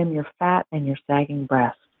 I am your fat and your sagging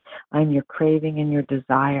breasts. I'm your craving and your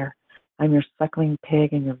desire. I'm your suckling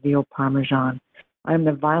pig and your veal parmesan. I'm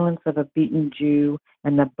the violence of a beaten Jew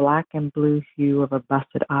and the black and blue hue of a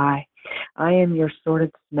busted eye. I am your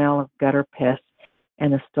sordid smell of gutter piss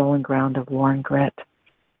and the stolen ground of war and grit.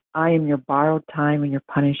 I am your borrowed time and your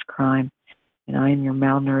punished crime, and I am your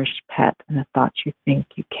malnourished pet and the thoughts you think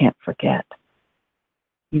you can't forget.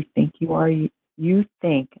 You think you are you. You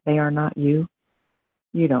think they are not you.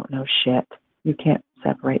 You don't know shit. You can't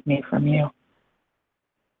separate me from you.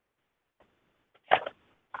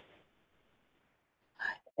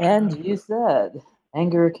 And you said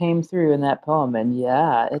anger came through in that poem, and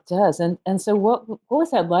yeah, it does. And so what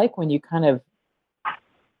was that like when you kind of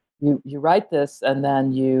you write this and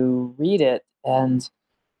then you read it and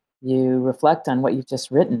you reflect on what you've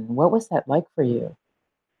just written? What was that like for you?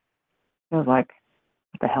 I was like,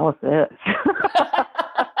 what the hell is this?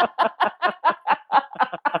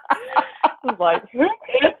 I was like, who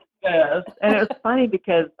is this? And it was funny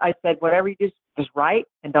because I said, whatever you do, just write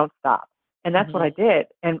and don't stop. And that's what I did.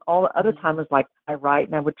 And all the other time was like, I write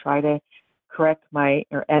and I would try to correct my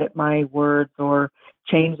or edit my words or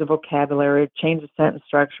change the vocabulary, change the sentence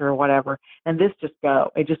structure or whatever. And this just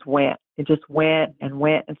it just went. It just went and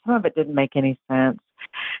went. And some of it didn't make any sense.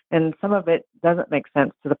 And some of it doesn't make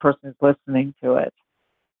sense to the person who's listening to it.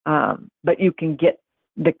 But you can get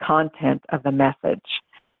the content of the message.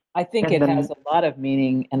 I think it has a lot of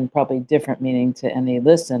meaning and probably different meaning to any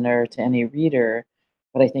listener, to any reader,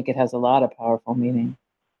 but I think it has a lot of powerful meaning.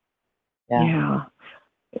 Yeah.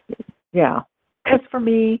 Yeah. Because for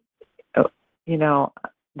me,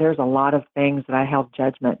 there's a lot of things that I held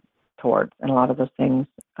judgment towards, and a lot of those things,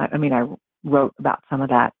 I mean, I wrote about some of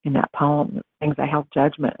that in that poem, things I held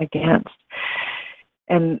judgment against.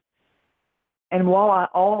 And while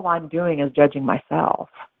all I'm doing is judging myself,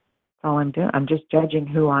 that's all I'm doing. I'm just judging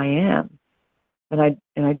who I am, and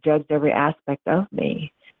I judged every aspect of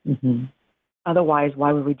me. Mm-hmm. Otherwise,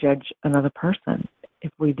 why would we judge another person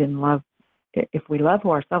if we didn't love? If we love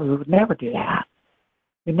ourselves, we would never do that.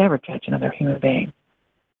 We'd never judge another human being.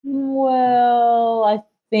 Well, I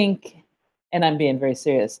think, and I'm being very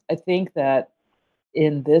serious, I think that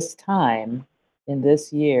in this time, in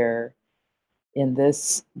this year, in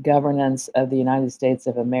this governance of the United States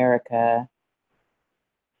of America,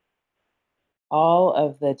 all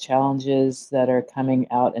of the challenges that are coming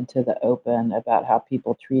out into the open about how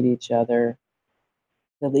people treat each other,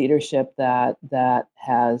 the leadership that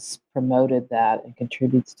has promoted that and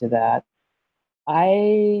contributes to that,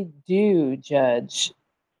 I do judge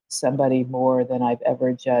somebody more than I've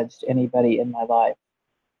ever judged anybody in my life.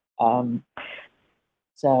 Um,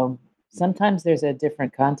 so sometimes there's a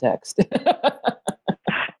different context.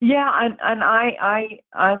 Yeah, and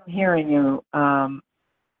I'm hearing you.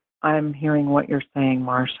 I'm hearing what you're saying,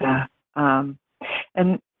 Marcia. And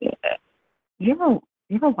you ever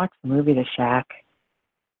watch the movie The Shack?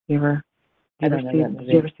 You ever? I don't know that Did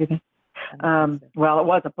you ever movie. see that? Well, it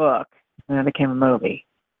was a book, and then it became a movie.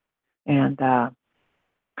 And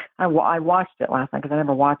I watched it last night because I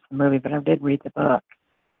never watched the movie, but I did read the book.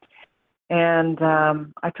 And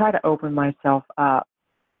I try to open myself up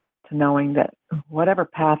to knowing that whatever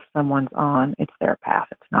path someone's on, it's their path.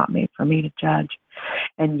 It's not for me to judge.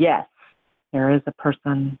 And yes, there is a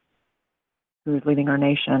person who's leading our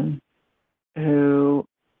nation who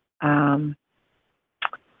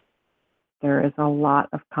there is a lot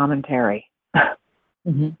of commentary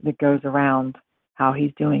that goes around how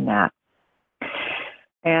he's doing that.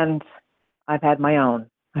 And I've had my own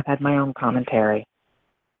commentary.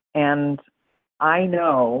 And I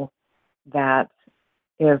know that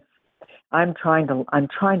if I'm trying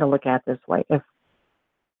to look at this way, if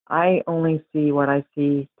I only see what I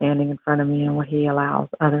see standing in front of me and what he allows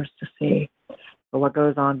others to see, but what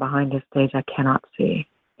goes on behind his stage I cannot see.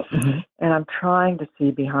 Mm-hmm. And I'm trying to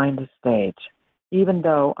see behind his stage, even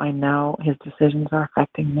though I know his decisions are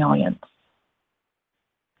affecting millions.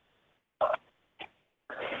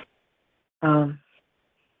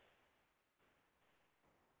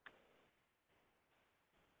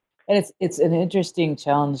 And it's an interesting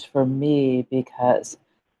challenge for me because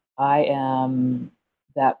I am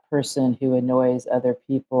that person who annoys other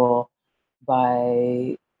people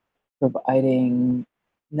by providing,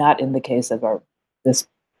 not in the case of this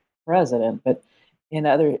president, but in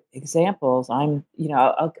other examples, I'll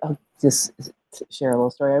just share a little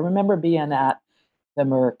story. I remember being at the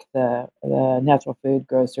Merck, the natural food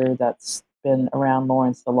grocer that's been around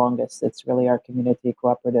Lawrence the longest. It's really our community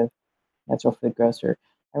cooperative natural food grocer.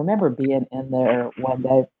 I remember being in there one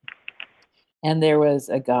day, and there was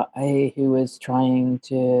a guy who was trying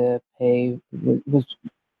to pay, was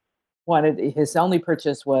wanted his only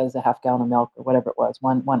purchase was a half gallon of milk or whatever it was,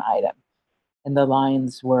 one item. And the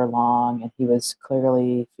lines were long, and he was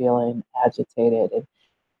clearly feeling agitated. And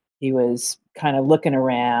he was kind of looking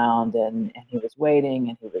around, and he was waiting,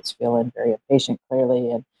 and he was feeling very impatient,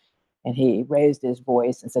 clearly. And he raised his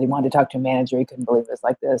voice and said he wanted to talk to a manager. He couldn't believe it was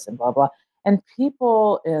like this, and blah, blah. And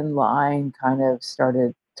people in line kind of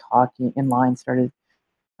started started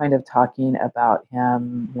kind of talking about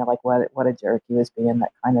him, like what a jerk he was being,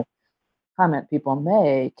 that kind of comment people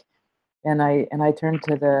make. And I turned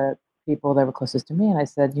to the people that were closest to me and I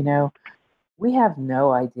said, we have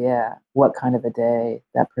no idea what kind of a day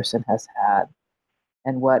that person has had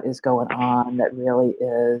and what is going on that really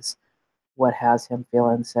is what has him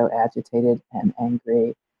feeling so agitated and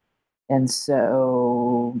angry. And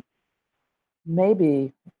so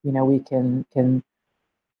maybe, we can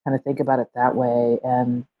kind of think about it that way,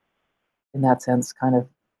 and in that sense kind of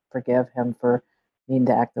forgive him for needing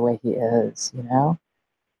to act the way he is.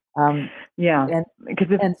 Um, Yeah, and because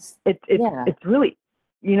and yeah. it's really,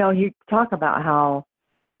 you talk about how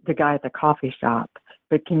the guy at the coffee shop,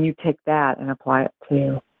 but can you take that and apply it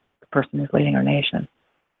to the person who's leading our nation?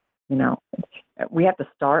 We have to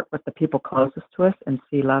start with the people closest to us and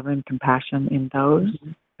see love and compassion in those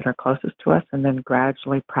that are closest to us, and then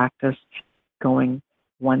gradually practice going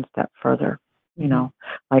one step further.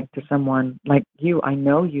 Like to someone like you, I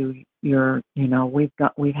know you're,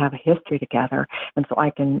 we have a history together. And so I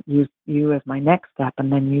can use you as my next step,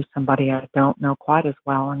 and then use somebody I don't know quite as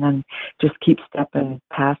well. And then just keep stepping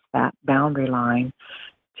past that boundary line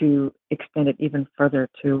to extend it even further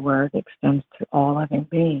to where it extends to all living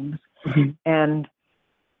beings. And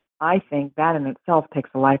I think that in itself takes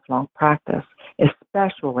a lifelong practice,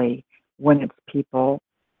 especially when it's people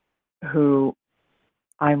who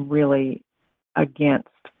I'm really against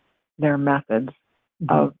their methods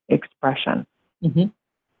of expression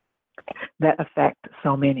that affect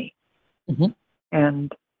so many.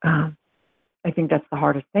 And I think that's the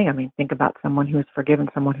hardest thing. I mean, think about someone who has forgiven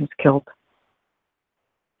someone who's killed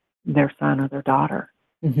their son or their daughter.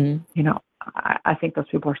 I think those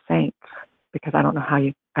people are saints, because I don't know how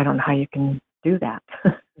you can do that.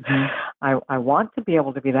 I want to be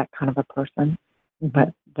able to be that kind of a person,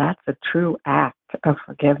 but that's a true act of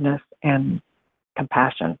forgiveness and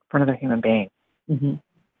compassion for another human being.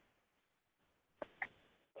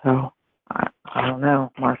 So I don't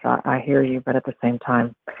know, Marcia, I hear you, but at the same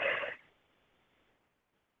time,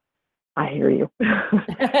 I hear you.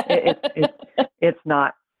 It's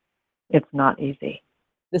not easy.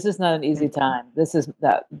 This is not an easy time. This is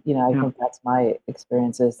that, I think that's my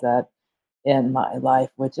experience, is that in my life,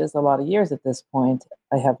 which is a lot of years at this point,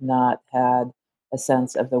 I have not had a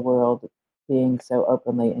sense of the world being so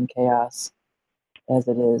openly in chaos as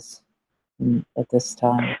it is at this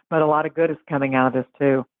time. But a lot of good is coming out of this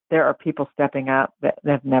too. There are people stepping up that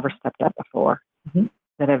have never stepped up before,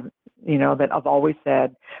 that have, that have always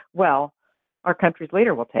said, well, our country's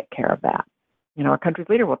leader will take care of that. Our country's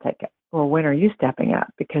leader will take it. Well, when are you stepping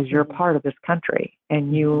up? Because you're part of this country,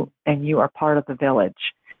 and you are part of the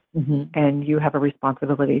village, and you have a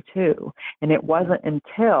responsibility too. And it wasn't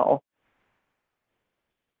until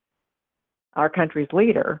our country's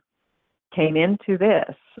leader came into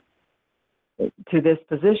this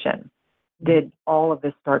position did all of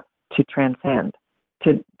this start to transcend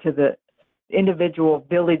to the individual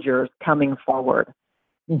villagers coming forward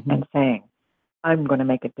and saying, I'm going to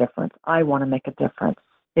make a difference. I want to make a difference.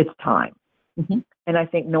 It's time. And I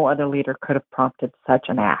think no other leader could have prompted such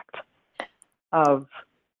an act of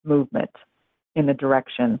movement in the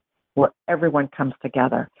direction where everyone comes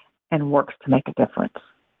together and works to make a difference.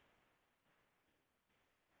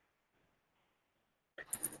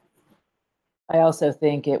 I also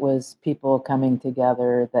think it was people coming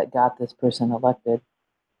together that got this person elected.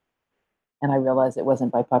 And I realize it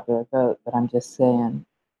wasn't by popular vote, but I'm just saying,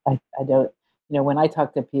 I don't, when I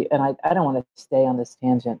talk to people, and I don't want to stay on this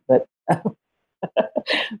tangent, but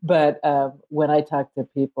but when I talk to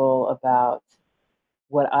people about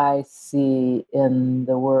what I see in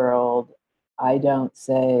the world, I don't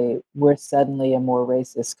say we're suddenly a more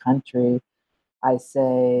racist country. I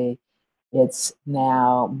say it's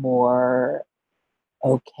now more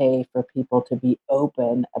okay for people to be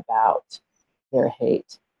open about their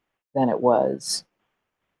hate than it was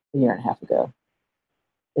a year and a half ago.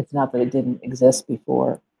 It's not that it didn't exist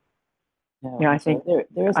before. No, yeah, I think there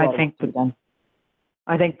is a lot to be done.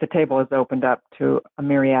 I think the table has opened up to a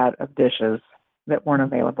myriad of dishes that weren't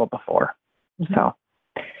available before. So,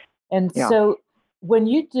 so when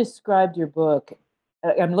you described your book,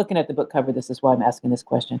 I'm looking at the book cover. This is why I'm asking this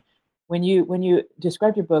question. When you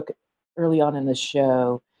described your book early on in the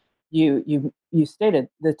show, you stated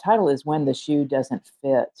the title is When the Shoe Doesn't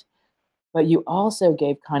Fit, but you also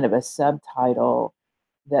gave kind of a subtitle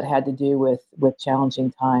that had to do with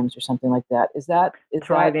challenging times or something like that. Is that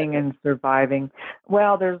Thriving and surviving.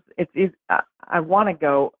 Well, I want to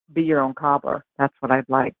go be your own cobbler. That's what I'd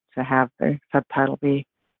like to have the subtitle be.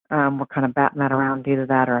 We're kind of batting that around, either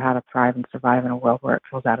that or how to thrive and survive in a world where it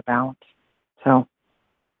feels out of balance. So,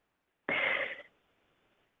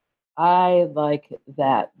 I like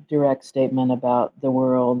that direct statement about the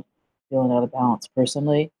world feeling out of balance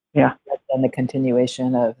personally, yeah, and the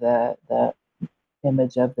continuation of the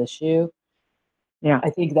image of the shoe. yeah, I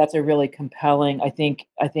think that's a really compelling. I think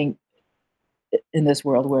in this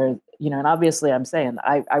world where and obviously I'm saying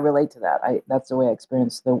I relate to that. I That's the way I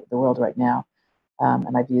experience the world right now,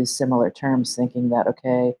 and I've used similar terms, thinking that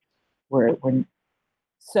okay, we're I'm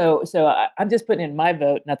just putting in my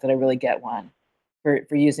vote. Not that I really get one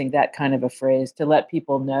for using that kind of a phrase to let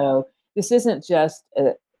people know this isn't just.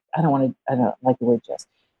 I don't like the word just.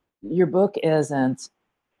 Your book isn't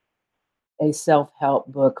a self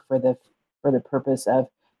help book for the purpose of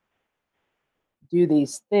do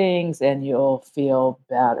these things and you'll feel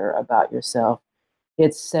better about yourself.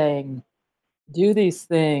 It's saying do these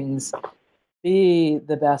things, be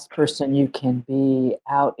the best person you can be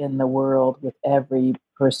out in the world with every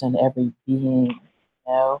person, every being,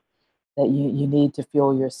 that you need to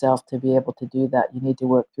fuel yourself to be able to do that. You need to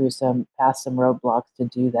work through past some roadblocks to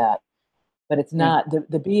do that. But it's yeah, not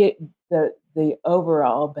the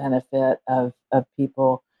overall benefit of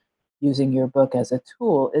people using your book as a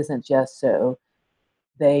tool isn't just so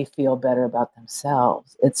they feel better about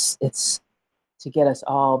themselves. It's to get us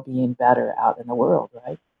all being better out in the world,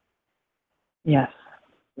 right? yes.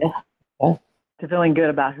 Yeah. Yeah. To feeling good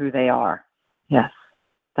about who they are. Yes,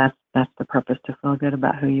 that's the purpose, to feel good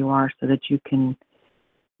about who you are, so that you can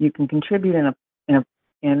contribute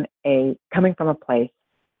in a coming from a place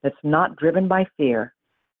that's not driven by fear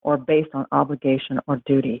or based on obligation or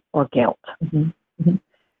duty or guilt. Mhm. Mhm.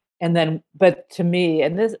 And then, but to me,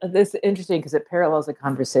 and this is interesting because it parallels a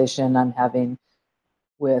conversation I'm having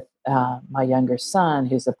with my younger son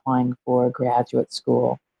who's applying for graduate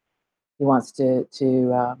school. He wants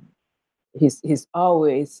he's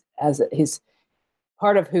always he's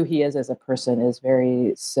part of who he is as a person is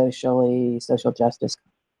very social justice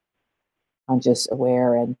conscious,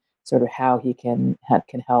 aware, and sort of how he can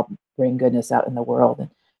help bring goodness out in the world.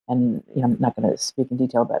 And I'm not going to speak in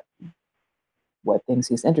detail about what things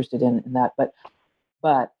he's interested in that,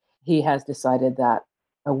 but he has decided that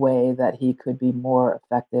a way that he could be more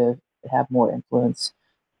effective, have more influence,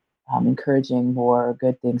 encouraging more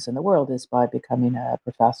good things in the world is by becoming a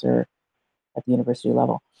professor at the university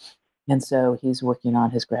level. And so he's working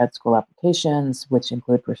on his grad school applications, which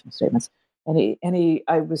include personal statements.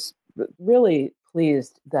 I was really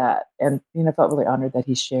pleased that, and felt really honored that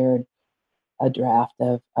he shared a draft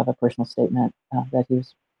of a personal statement that he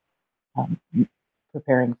was um,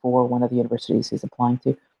 preparing for one of the universities he's applying to.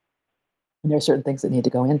 And there are certain things that need to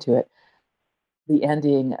go into it. The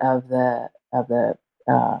ending of the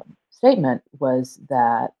statement was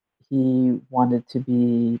that he wanted to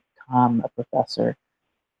become a professor,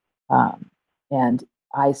 and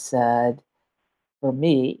I said, for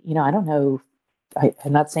me, I don't know.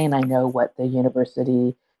 I'm not saying I know what the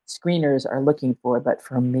university screeners are looking for, but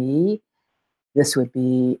for me, this would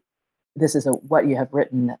be this is what you have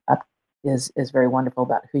written up is very wonderful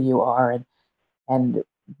about who you are and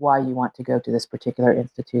why you want to go to this particular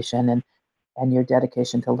institution and your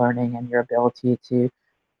dedication to learning and your ability to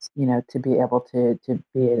be able to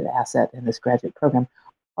be an asset in this graduate program.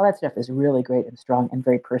 All that stuff is really great and strong and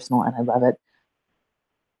very personal, and I love it.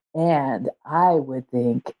 And I would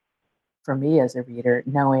think, for me as a reader,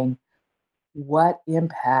 knowing what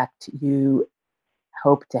impact you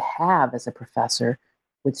hope to have as a professor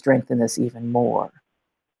would strengthen this even more.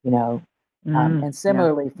 You know, and Yeah.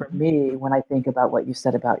 similarly for me, when I think about what you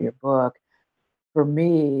said about your book, for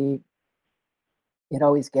me, it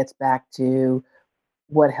always gets back to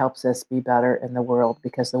what helps us be better in the world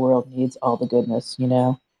because the world needs all the goodness,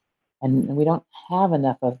 and we don't have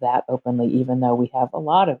enough of that openly, even though we have a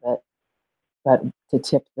lot of it. But to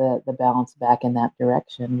tip the balance back in that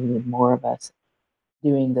direction, we need more of us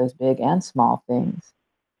doing those big and small things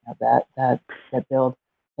that build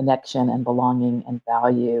connection and belonging and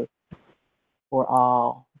value for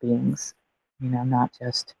all beings, not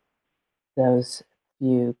just those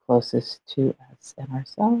few closest to us and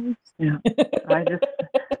ourselves. Yeah. I just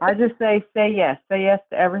I just say yes. Say yes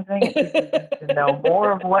to everything. It teaches you to know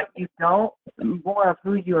more of what you don't, more of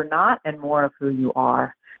who you're not, and more of who you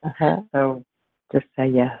are. Uh-huh. So just say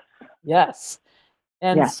yes. Yes.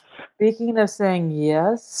 And Yes. speaking of saying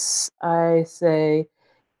yes, I say,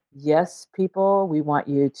 yes, people, we want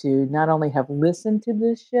you to not only have listened to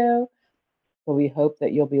this show, but we hope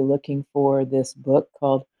that you'll be looking for this book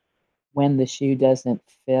called When the Shoe Doesn't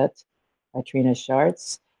Fit by Trina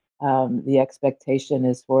Schartz. The expectation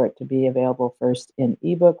is for it to be available first in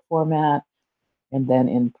ebook format and then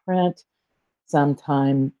in print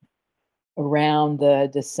sometime around the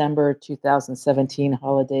December 2017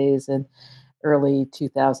 holidays and early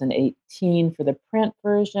 2018 for the print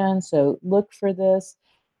version. So look for this.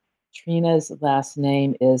 Trina's last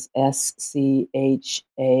name is Schartz.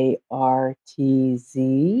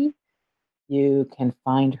 You can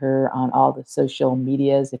find her on all the social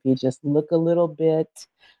medias if you just look a little bit,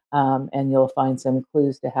 and you'll find some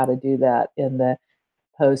clues to how to do that in the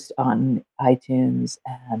post on iTunes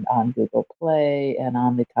and on Google Play and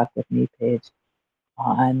on the Talk With Me page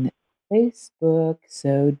on Facebook.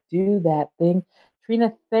 So do that thing.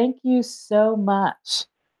 Trina, thank you so much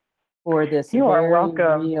for this You are very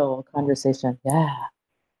welcome. real conversation. Yeah.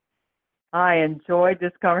 I enjoyed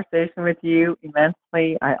this conversation with you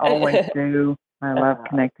immensely. I always do. I love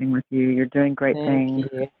connecting with you. You're doing great Thank things.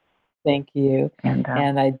 you. Thank you. And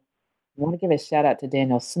And I want to give a shout out to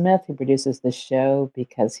Daniel Smith, who produces the show,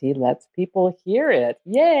 because he lets people hear it.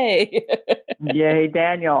 Yay! yay,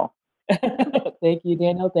 Daniel. Thank you,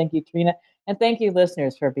 Daniel. Thank you, Trina. And thank you,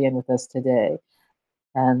 listeners, for being with us today.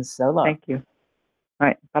 And so long. Thank you. All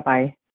right. Bye-bye.